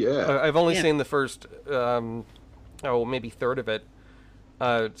 Oh, yeah. I've only seen the first, maybe third of it.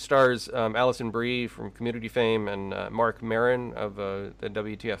 It stars Alison Brie from Community fame and Mark Maron of the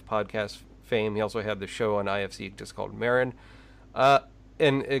WTF podcast fame. He also had the show on IFC just called Maron.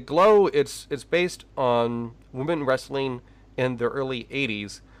 And Glow, it's based on women wrestling in the early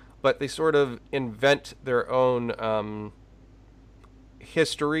 80s, but they sort of invent their own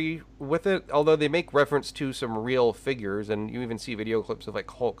history with it, although they make reference to some real figures, and you even see video clips of like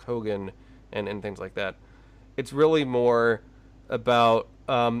Hulk Hogan and things like that. It's really more about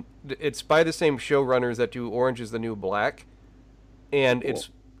it's by the same showrunners that do Orange is the New Black, and cool.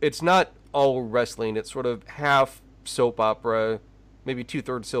 It's not all wrestling. It's sort of half soap opera, maybe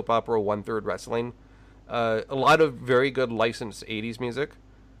 2/3 soap opera, 1/3 wrestling. A lot of very good licensed 80s music.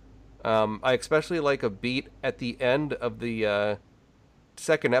 I especially like a beat at the end of the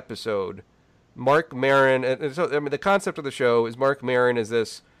second episode. Mark Maron, and so, I mean, the concept of the show is Mark Maron is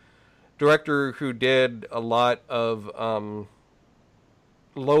this director who did a lot of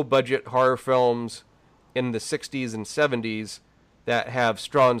low-budget horror films in the 60s and 70s that have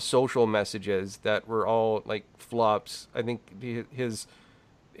strong social messages that were all like flops. I think his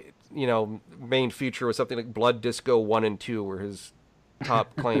main feature was something like Blood Disco 1 and 2 were his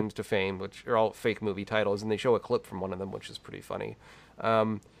top claims to fame, which are all fake movie titles, and they show a clip from one of them, which is pretty funny.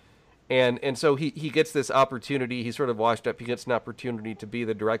 And so he gets this opportunity. He's sort of washed up. He gets an opportunity to be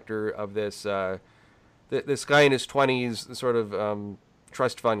the director of this this guy in his 20s, sort of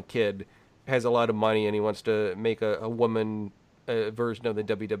trust fund kid, has a lot of money, and he wants to make a woman a version of the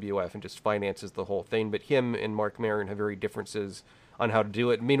WWF and just finances the whole thing. But him and Mark Maron have very differences on how to do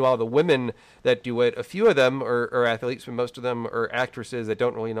it. Meanwhile, the women that do it, a few of them are athletes, but most of them are actresses that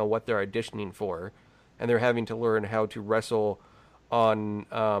don't really know what they're auditioning for, and they're having to learn how to wrestle on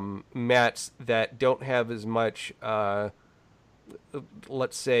mats that don't have as much,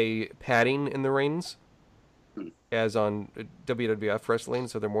 let's say, padding in the rings as on WWF wrestling,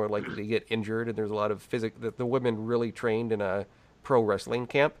 so they're more likely to get injured, and there's a lot of the women really trained in a pro wrestling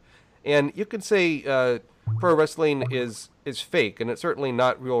camp. And you could say pro wrestling is fake, and it's certainly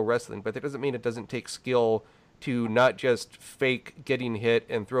not real wrestling, but that doesn't mean it doesn't take skill to not just fake getting hit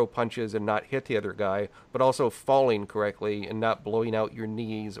and throw punches and not hit the other guy, but also falling correctly and not blowing out your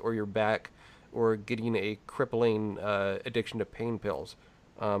knees or your back or getting a crippling addiction to pain pills.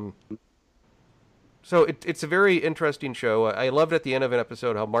 So it's a very interesting show. I loved at the end of an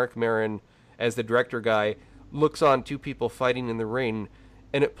episode how Mark Maron, as the director guy, looks on two people fighting in the ring,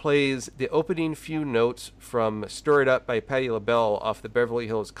 and it plays the opening few notes from Stir It Up by Patti LaBelle off the Beverly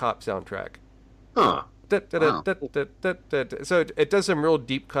Hills Cop soundtrack. Huh. Wow. So it does some real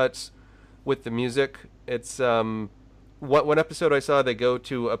deep cuts with the music. It's one episode I saw, they go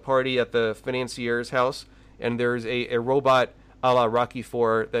to a party at the financier's house, and there's a robot a la Rocky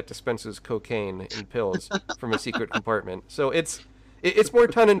IV that dispenses cocaine in pills from a secret compartment. So it's more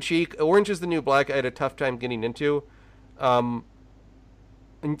tongue-in-cheek. Orange is the New Black I had a tough time getting into. And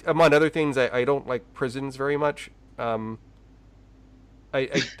among other things, I don't like prisons very much. I'm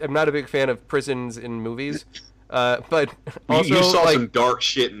not a big fan of prisons in movies. But also, you saw some dark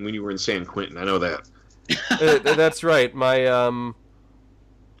shit when you were in San Quentin. I know that. That's right.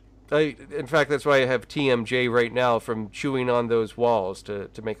 In fact, that's why I have TMJ right now from chewing on those walls to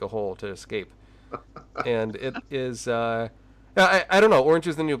make a hole to escape. And it is, I don't know, Orange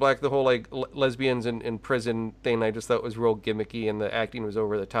is the New Black, the whole like lesbians in prison thing, I just thought was real gimmicky and the acting was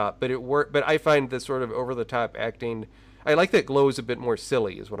over the top. But it worked. But I find this sort of over the top acting, I like that Glow's a bit more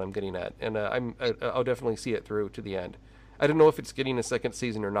silly, is what I'm getting at. And I'll definitely see it through to the end. I don't know if it's getting a second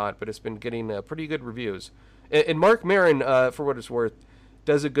season or not, but it's been getting pretty good reviews. And Mark Maron, for what it's worth,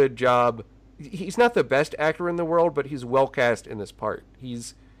 does a good job. He's not the best actor in the world, but he's well cast in this part.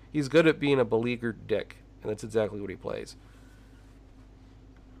 He's good at being a beleaguered dick, and that's exactly what he plays.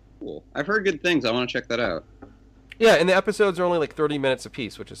 Cool. I've heard good things. I want to check that out. Yeah, and the episodes are only like 30 minutes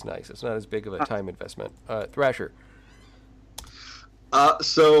apiece, which is nice. It's not as big of a time investment. Thrasher.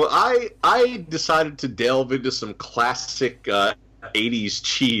 So I decided to delve into some classic 80s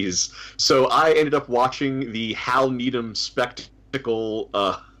cheese. So I ended up watching the Hal Needham spectacle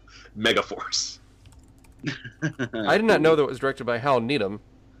Megaforce. I did not know that it was directed by Hal Needham.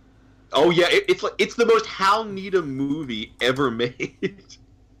 Oh yeah, it's the most Hal Needham movie ever made.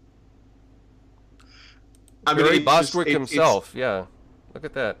 I mean, Barry Bostwick himself. Yeah, look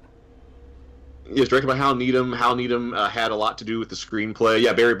at that. It was directed by Hal Needham. Hal Needham had a lot to do with the screenplay.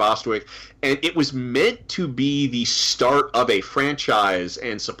 Yeah, Barry Bostwick. And it was meant to be the start of a franchise,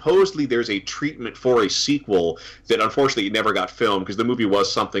 and supposedly there's a treatment for a sequel that unfortunately never got filmed because the movie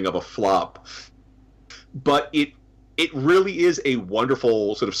was something of a flop. But it really is a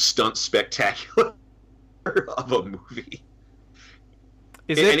wonderful sort of stunt spectacular of a movie.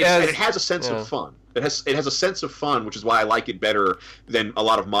 And it has a sense of fun. It has a sense of fun, which is why I like it better than a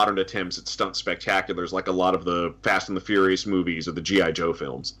lot of modern attempts at stunt spectaculars, like a lot of the Fast and the Furious movies or the G.I. Joe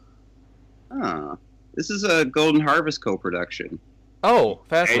films. Ah, this is a Golden Harvest co-production. Oh,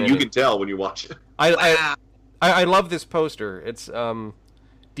 fascinating! And you can tell when you watch it. I love this poster. It's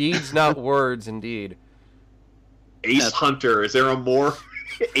deeds, not words, indeed. Ace Hunter. Is there a more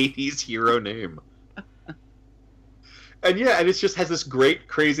 80s hero name? And yeah, and it just has this great,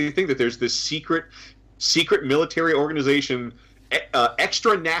 crazy thing that there's this secret military organization,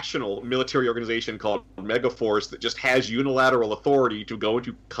 extra-national military organization called Megaforce that just has unilateral authority to go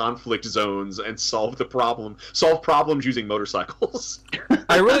into conflict zones and solve problems using motorcycles.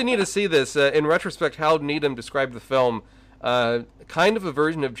 I really need to see this. In retrospect, Hal Needham described the film kind of a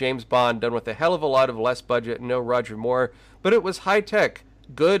version of James Bond done with a hell of a lot of less budget and no Roger Moore, but it was high-tech,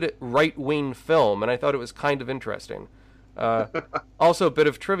 good right-wing film, and I thought it was kind of interesting. Also, a bit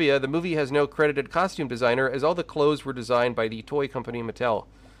of trivia, the movie has no credited costume designer, as all the clothes were designed by the toy company Mattel.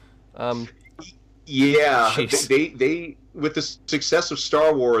 Yeah, they with the success of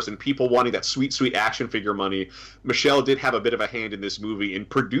Star Wars and people wanting that sweet, sweet action figure money, Michelle did have a bit of a hand in this movie and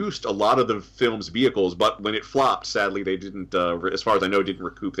produced a lot of the film's vehicles, but when it flopped, sadly, they didn't, as far as I know, didn't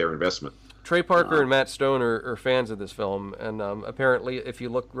recoup their investment. Trey Parker and Matt Stone are fans of this film, and apparently, if you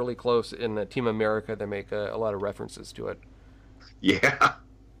look really close in Team America, they make a lot of references to it. Yeah.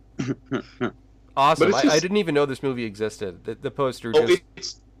 Awesome. But it's just- I didn't even know this movie existed. The poster Oh, just...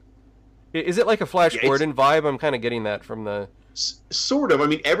 it's Is it like a Flash Yeah, it's- Gordon vibe? I'm kind of getting that from the... sort of. I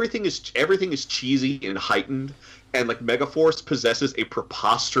mean, everything is cheesy and heightened, and like Megaforce possesses a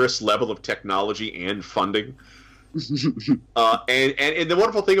preposterous level of technology and funding. And the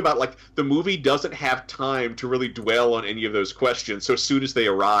wonderful thing about like the movie doesn't have time to really dwell on any of those questions. So as soon as they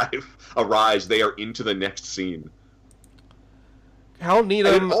arise, they are into the next scene. Hal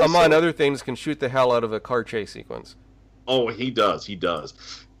Needham, also- among other things, can shoot the hell out of a car chase sequence. Oh, he does.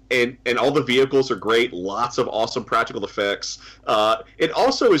 And all the vehicles are great. Lots of awesome practical effects. It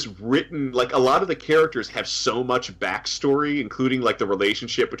also is written like a lot of the characters have so much backstory, including like the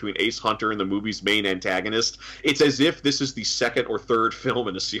relationship between Ace Hunter and the movie's main antagonist. It's as if this is the second or third film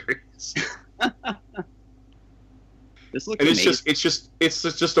in a series. This looks And amazing. it's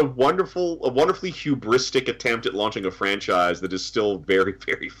just a wonderfully hubristic attempt at launching a franchise that is still very,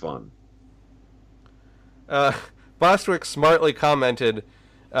 very fun. Bostwick smartly commented,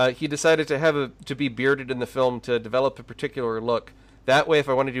 he decided to be bearded in the film to develop a particular look. That way, if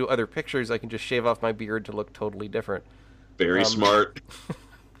I want to do other pictures, I can just shave off my beard to look totally different. Very smart.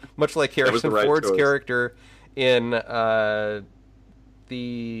 Much like was Harrison the right Ford's choice. character in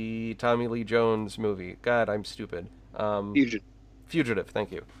the Tommy Lee Jones movie. God, I'm stupid. Fusion. Fugitive,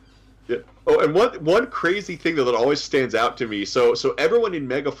 thank you. Yeah. Oh, and one crazy thing that always stands out to me. So everyone in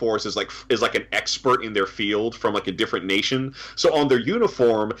Megaforce is like an expert in their field from like a different nation. So on their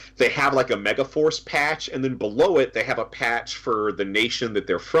uniform, they have like a Megaforce patch, and then below it, they have a patch for the nation that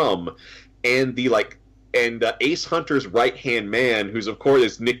they're from. And Ace Hunter's right hand man, who's of course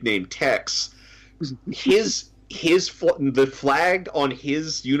is nicknamed Tex, the flag on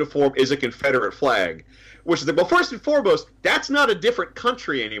his uniform is a Confederate flag. Which is, well, first and foremost, that's not a different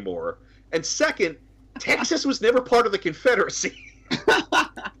country anymore. And second, Texas was never part of the Confederacy.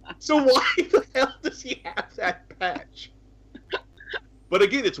 So why the hell does he have that patch? But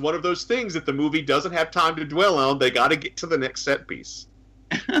again, it's one of those things that the movie doesn't have time to dwell on. They got to get to the next set piece.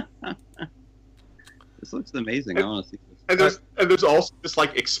 This looks amazing. I want to see this. And there's also this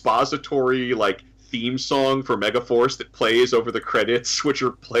like expository like theme song for Megaforce that plays over the credits, which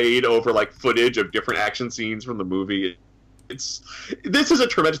are played over like footage of different action scenes from the movie. This is a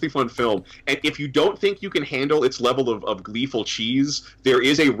tremendously fun film, and if you don't think you can handle its level of gleeful cheese, there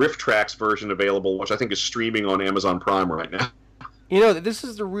is a Riff Tracks version available, which I think is streaming on Amazon Prime right now. You know, this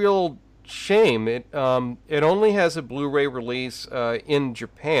is the real shame. It only has a Blu-ray release in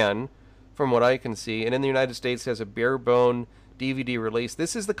Japan, from what I can see, and in the United States has a bare bone DVD release.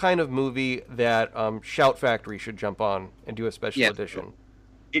 This is the kind of movie that Shout Factory should jump on and do a special edition.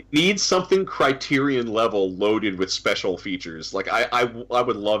 It needs something Criterion level loaded with special features. Like I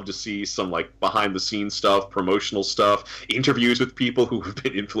would love to see some like behind the scenes stuff, promotional stuff, interviews with people who have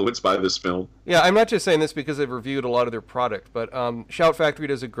been influenced by this film. Yeah, I'm not just saying this because I've reviewed a lot of their product, but Shout Factory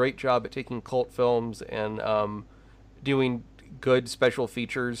does a great job at taking cult films and doing good special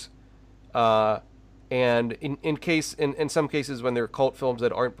features. And in some cases, when they're cult films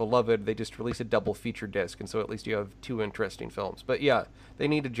that aren't beloved, they just release a double feature disc, and so at least you have two interesting films. But yeah, they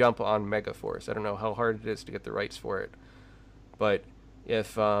need to jump on Megaforce. I don't know how hard it is to get the rights for it, but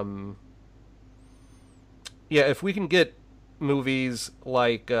if we can get movies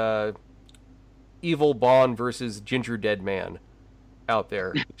like Evil Bond versus Ginger Dead Man out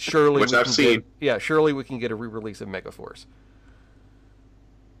there, surely Which I've seen. surely we can get a re-release of Megaforce.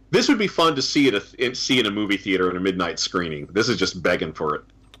 This would be fun to see in a movie theater in a midnight screening. This is just begging for it.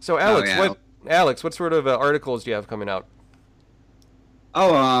 So Alex, what sort of articles do you have coming out?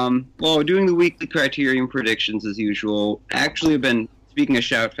 Well, we're doing the weekly Criterion predictions as usual. Actually, speaking of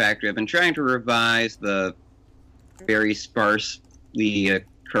Shout Factory, I've been trying to revise the very sparsely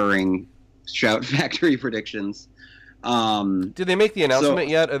occurring Shout Factory predictions. Did they make the announcement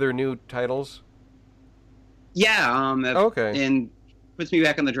yet? Are there new titles? Yeah. Okay. And puts me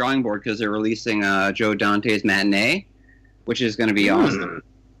back on the drawing board because they're releasing Joe Dante's Matinee, which is going to be awesome.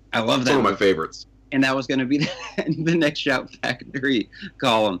 I love It's that. one of my movie. favorites. And that was going to be the next Shout Factory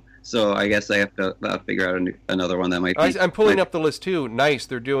column. So I guess I have to figure out another one that might be. I'm pulling up the list too. Nice.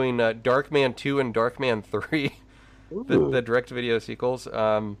 They're doing Darkman 2 and Darkman 3, the direct-to-video sequels.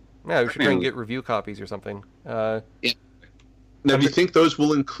 Yeah, we should try and get review copies or something. Now, do you think those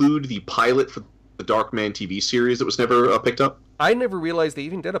will include the pilot for the Darkman TV series that was never picked up? I never realized they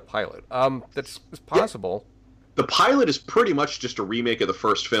even did a pilot. That's possible. The pilot is pretty much just a remake of the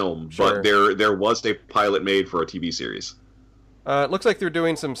first film, Sure. but there was a pilot made for a TV series. It looks like they're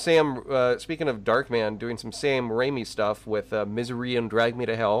doing some speaking of Darkman, doing some Sam Raimi stuff with Misery and Drag Me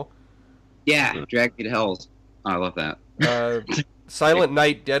to Hell. Yeah, Drag Me to Hell. I love that. Silent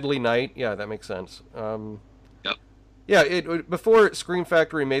Night, Deadly Night. Yeah, that makes sense. Yep. Yeah, before Scream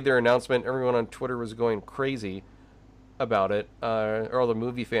Factory made their announcement, everyone on Twitter was going crazy about it, or all the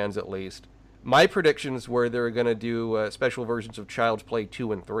movie fans at least. My predictions were they were going to do special versions of Child's Play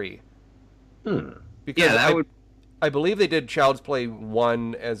 2 and 3. Because Yeah, that would. I believe they did Child's Play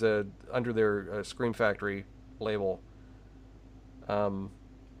 1 as under their Scream Factory label. I'm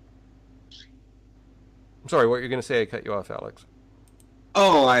sorry, what you're going to say? I cut you off, Alex.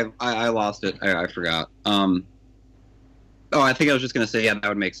 Oh, I lost it. I forgot. I think I was just gonna say, yeah, that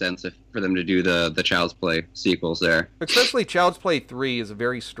would make sense for them to do the Child's Play sequels there. Especially Child's Play 3 is a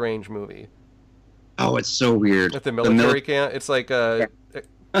very strange movie. Oh, it's so weird. At the military camp, it's like it's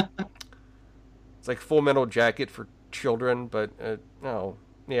like Full Metal Jacket for children, but it's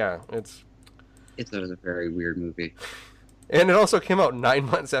a very weird movie. And it also came out 9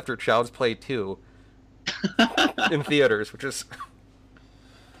 months after Child's Play 2 in theaters, which is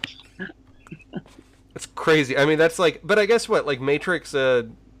it's crazy. I mean, that's like, but I guess Matrix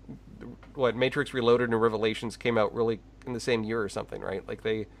Reloaded and Revelations came out really in the same year or something, right? Like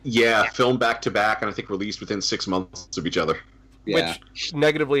filmed back to back, and I think released within 6 months of each other. Yeah. Which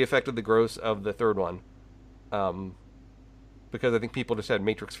negatively affected the gross of the third one, because I think people just had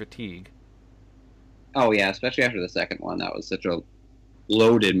Matrix fatigue. Oh yeah, especially after the second one. That was such a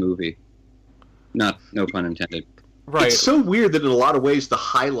loaded movie. No pun intended. Right. It's so weird that in a lot of ways the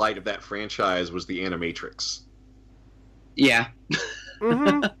highlight of that franchise was the Animatrix. Yeah.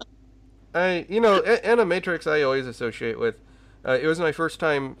 Mm-hmm. Animatrix I always associate with. It was my first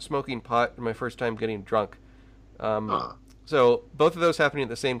time smoking pot and my first time getting drunk. So both of those happening at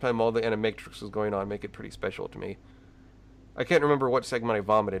the same time while the Animatrix was going on make it pretty special to me. I can't remember what segment I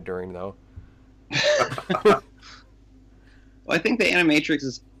vomited during, though. Well, I think the Animatrix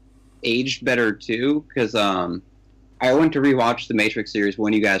is aged better, too, because I went to rewatch the Matrix series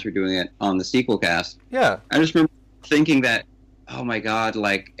when you guys were doing it on the sequel cast. Yeah. I just remember thinking that, oh my god,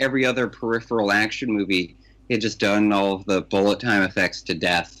 like every other peripheral action movie had just done all of the bullet time effects to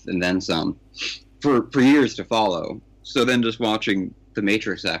death and then some for years to follow. So then just watching the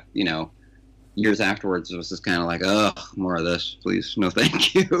Matrix, years afterwards, it was just kind of like, ugh, more of this, please. No,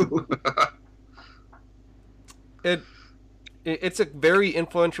 thank you. It's a very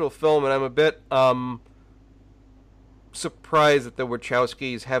influential film, and I'm a bit surprised that the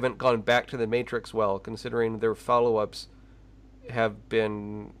Wachowskis haven't gone back to the Matrix well, considering their follow-ups have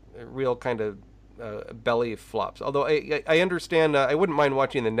been real kind of belly flops. Although I understand, I wouldn't mind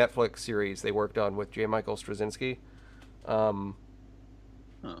watching the Netflix series they worked on with J. Michael Straczynski. What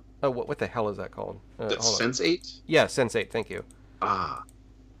the hell is that called? Sense8? Yeah, Sense8. Thank you. Ah.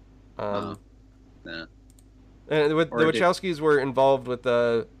 Yeah. And the Wachowskis were involved with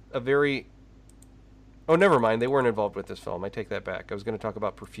a very... Oh, never mind. They weren't involved with this film. I take that back. I was going to talk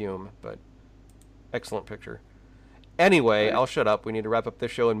about Perfume, but excellent picture. Anyway, I'll shut up. We need to wrap up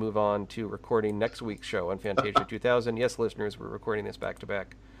this show and move on to recording next week's show on Fantasia 2000. Yes, listeners, we're recording this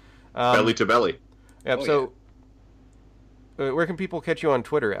back-to-back. Belly to belly. Yeah, where can people catch you on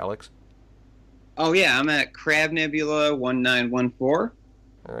Twitter, Alex? Oh, yeah, I'm at Crab Nebula 1914.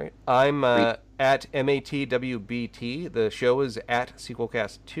 All right. I'm at MATWBT. The show is at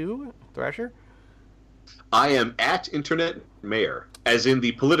SequelCast2. Thrasher? I am at Internet Mayor, as in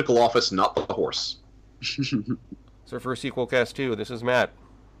the political office, not the horse. So for SequelCast2, this is Matt.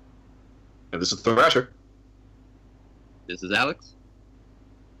 And this is Thrasher. This is Alex.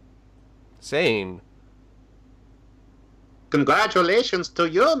 Saying... Congratulations to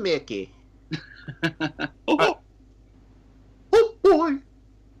you, Mickey. Oh boy.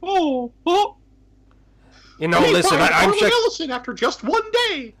 Oh. You know, listen, I'm Shecky Ellison after just one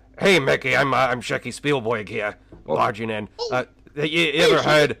day. Hey, Mickey, I'm Shecky Spielberg here, barging in. You ever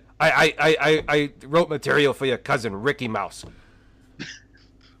heard? I wrote material for your cousin Ricky Mouse.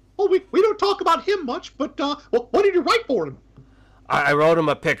 Oh, we don't talk about him much, but what did you write for him? I wrote him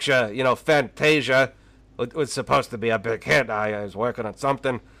a picture. Fantasia was supposed to be a big hit. I was working on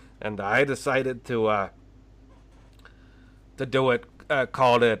something, and I decided to do it.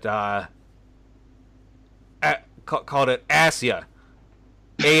 Called it ASSIA.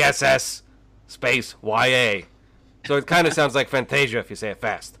 ASS space YA. So it kind of sounds like Fantasia if you say it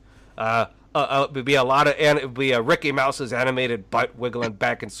fast. It would be it would be a Ricky Mouse's animated butt wiggling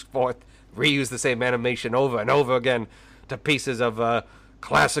back and forth, reuse the same animation over and over again to pieces of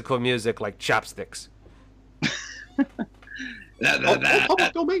classical music like chopsticks.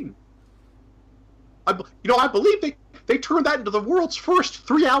 Public domain. I believe they turned that into the world's first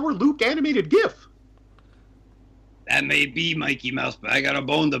 3-hour looped animated GIF. That may be, Mikey Mouse, but I got a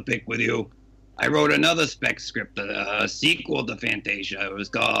bone to pick with you. I wrote another spec script, a sequel to Fantasia. It was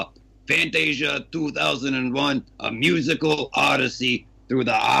called Fantasia 2001, A Musical Odyssey Through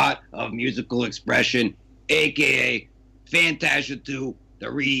the Art of Musical Expression, a.k.a. Fantasia 2,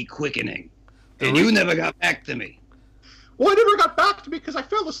 The Re-Quickening. And you never got back to me. Well, I never got back to me because I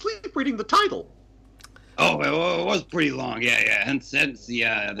fell asleep reading the title. Oh, it was pretty long, yeah. And since the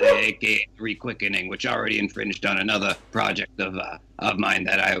a.k.a. Re-Quickening, which already infringed on another project of mine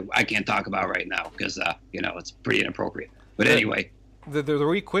that I can't talk about right now because, it's pretty inappropriate. But anyway. The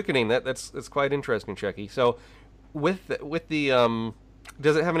Re-Quickening, that's quite interesting, Shecky. So with the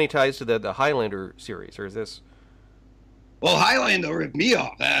does it have any ties to the Highlander series, or is this? Well, Highlander ripped me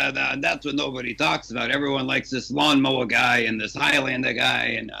off. That's what nobody talks about. Everyone likes this lawnmower guy and this Highlander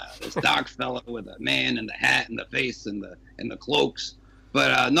guy and this dark fella with a man and the hat and the face and the cloaks.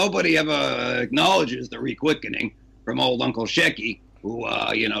 But nobody ever acknowledges the Re-Quickening from old Uncle Shecky, who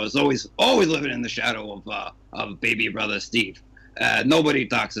is always living in the shadow of baby brother Steve. Nobody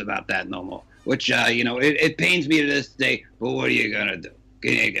talks about that no more. Which it pains me to this day. But what are you gonna do?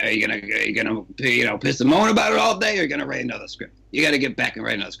 Are you gonna piss and moan about it all day, or are you gonna write another script? You got to get back and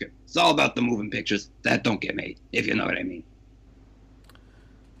write another script. It's all about the moving pictures that don't get made, if you know what I mean.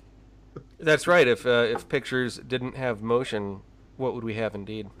 That's right. If pictures didn't have motion, what would we have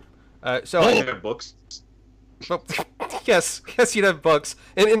indeed? I have books. Well, yes, you'd have books.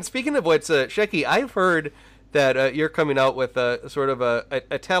 And speaking of which, Shecky, I've heard that you're coming out with sort of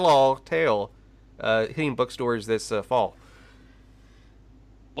a tell-all tale hitting bookstores this fall.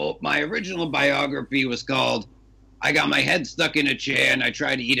 Well, my original biography was called I Got My Head Stuck in a Chair and I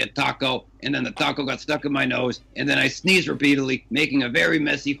Tried to Eat a Taco, and then the taco got stuck in my nose, and then I sneezed repeatedly, making a very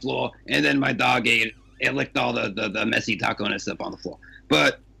messy floor, and then my dog ate it. It licked all the messy taco-ness up on the floor.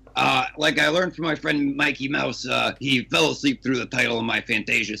 But like I learned from my friend Mikey Mouse, he fell asleep through the title of my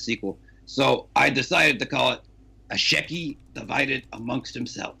Fantasia sequel. So I decided to call it A Shecky Divided Amongst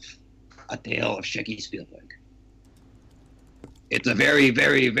Himself, a tale of Shecky Spielberg. It's a very,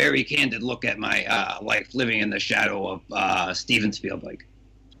 very, very candid look at my life living in the shadow of Steven Spielberg.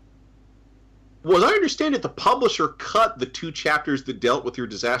 Well, as I understand it, the publisher cut the 2 chapters that dealt with your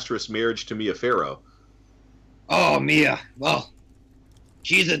disastrous marriage to Mia Farrow. Oh, Mia. Well,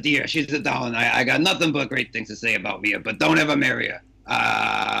 she's a dear. She's a darling. I got nothing but great things to say about Mia, but don't ever marry her.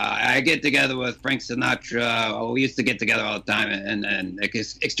 I get together with Frank Sinatra. We used to get together all the time and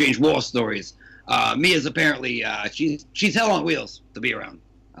exchange war stories. Mia's apparently she's hell on wheels to be around.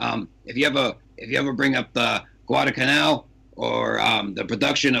 If you ever bring up the Guadalcanal or the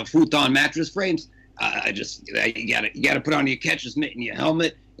production of futon mattress frames, you gotta put on your catcher's mitt and your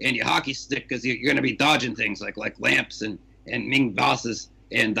helmet and your hockey stick because you're gonna be dodging things like lamps and Ming vases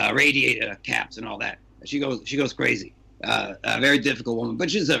and radiator caps and all that. She goes crazy. A very difficult woman, but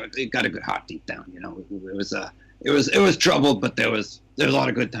she's got a good heart deep down. It was troubled, but there was a lot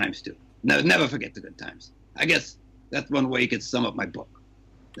of good times too. Never forget the good times. I guess that's one way you could sum up my book.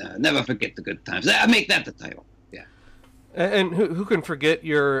 Never forget the good times. I make that the title. Yeah. And who can forget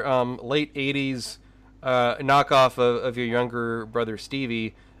your late '80s knockoff of your younger brother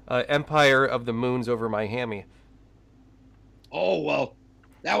Stevie, Empire of the Moons Over Miami? Oh well,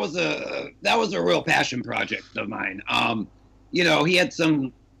 that was a real passion project of mine. He had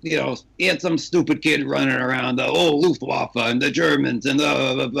some. He had some stupid kid running around the Luftwaffe and the Germans and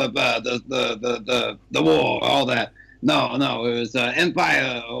the war, all that. No, it was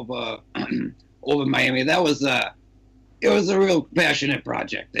Empire over Miami. That was it was a real passionate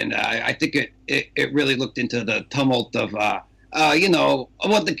project, and I think it really looked into the tumult of what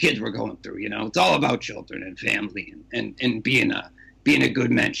the kids were going through. It's all about children and family and being a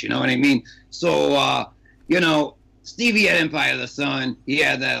good mensch. You know what I mean? So Stevie had Empire of the Sun. He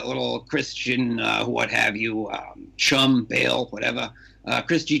had that little Christian, what have you, Chum, Bale, whatever,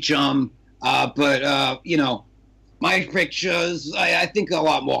 Christy Chum. But my pictures, I think a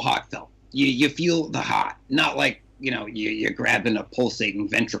lot more heartfelt. You feel the heart, not like, you're grabbing a pulsating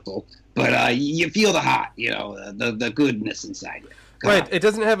ventricle, but you feel the heart, the goodness inside you. Right. It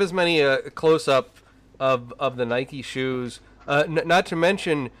doesn't have as many close-up of the Nike shoes. Not to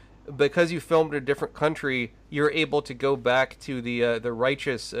mention, because you filmed in a different country, you're able to go back to the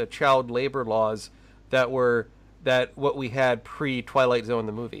righteous child labor laws that what we had pre Twilight Zone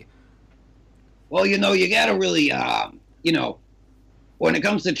the movie. Well, you gotta really, when it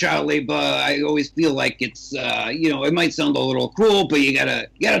comes to child labor, I always feel like it's, it might sound a little cruel, but you gotta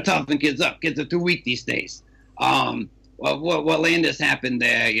toughen kids up. Kids are too weak these days. What Landis happened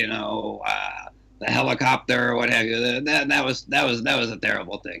there, the helicopter or what have you, that was a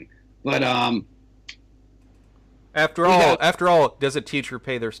terrible thing. But After all, does a teacher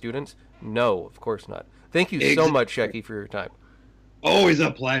pay their students? No, of course not. Thank you so much, Shecky, for your time. Always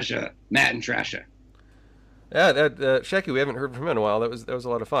a pleasure, Matt and Trasher. Yeah, Shecky, we haven't heard from him in a while. That was a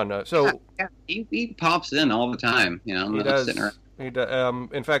lot of fun. He pops in all the time. You know, he does. Sitting around. He does.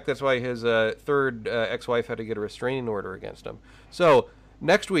 In fact, that's why his third ex-wife had to get a restraining order against him. So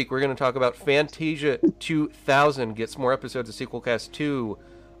next week we're going to talk about Fantasia 2000. Get some more episodes of Sequelcast 2.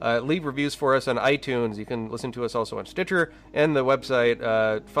 Leave reviews for us on iTunes. You can listen to us also on Stitcher and the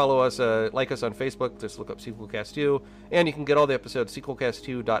website. Follow us, like us on Facebook. Just look up Sequelcast 2. And you can get all the episodes at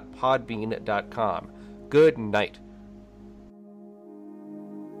sequelcast2.podbean.com. Good night.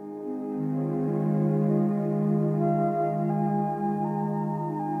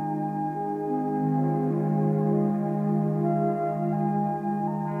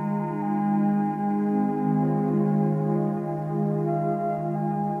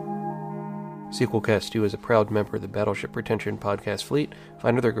 Sequelcast 2 is a proud member of the Battleship Pretension podcast fleet.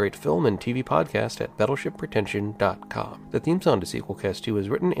 Find other great film and TV podcasts at battleshippretension.com. The theme song to Sequelcast 2 is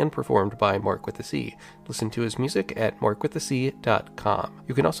written and performed by Mark with a C. Listen to his music at markwithac.com.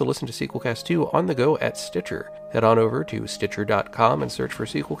 You can also listen to Sequelcast 2 on the go at Stitcher. Head on over to stitcher.com and search for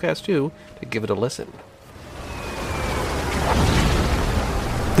Sequelcast 2 to give it a listen.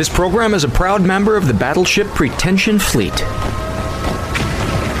 This program is a proud member of the Battleship Pretension fleet.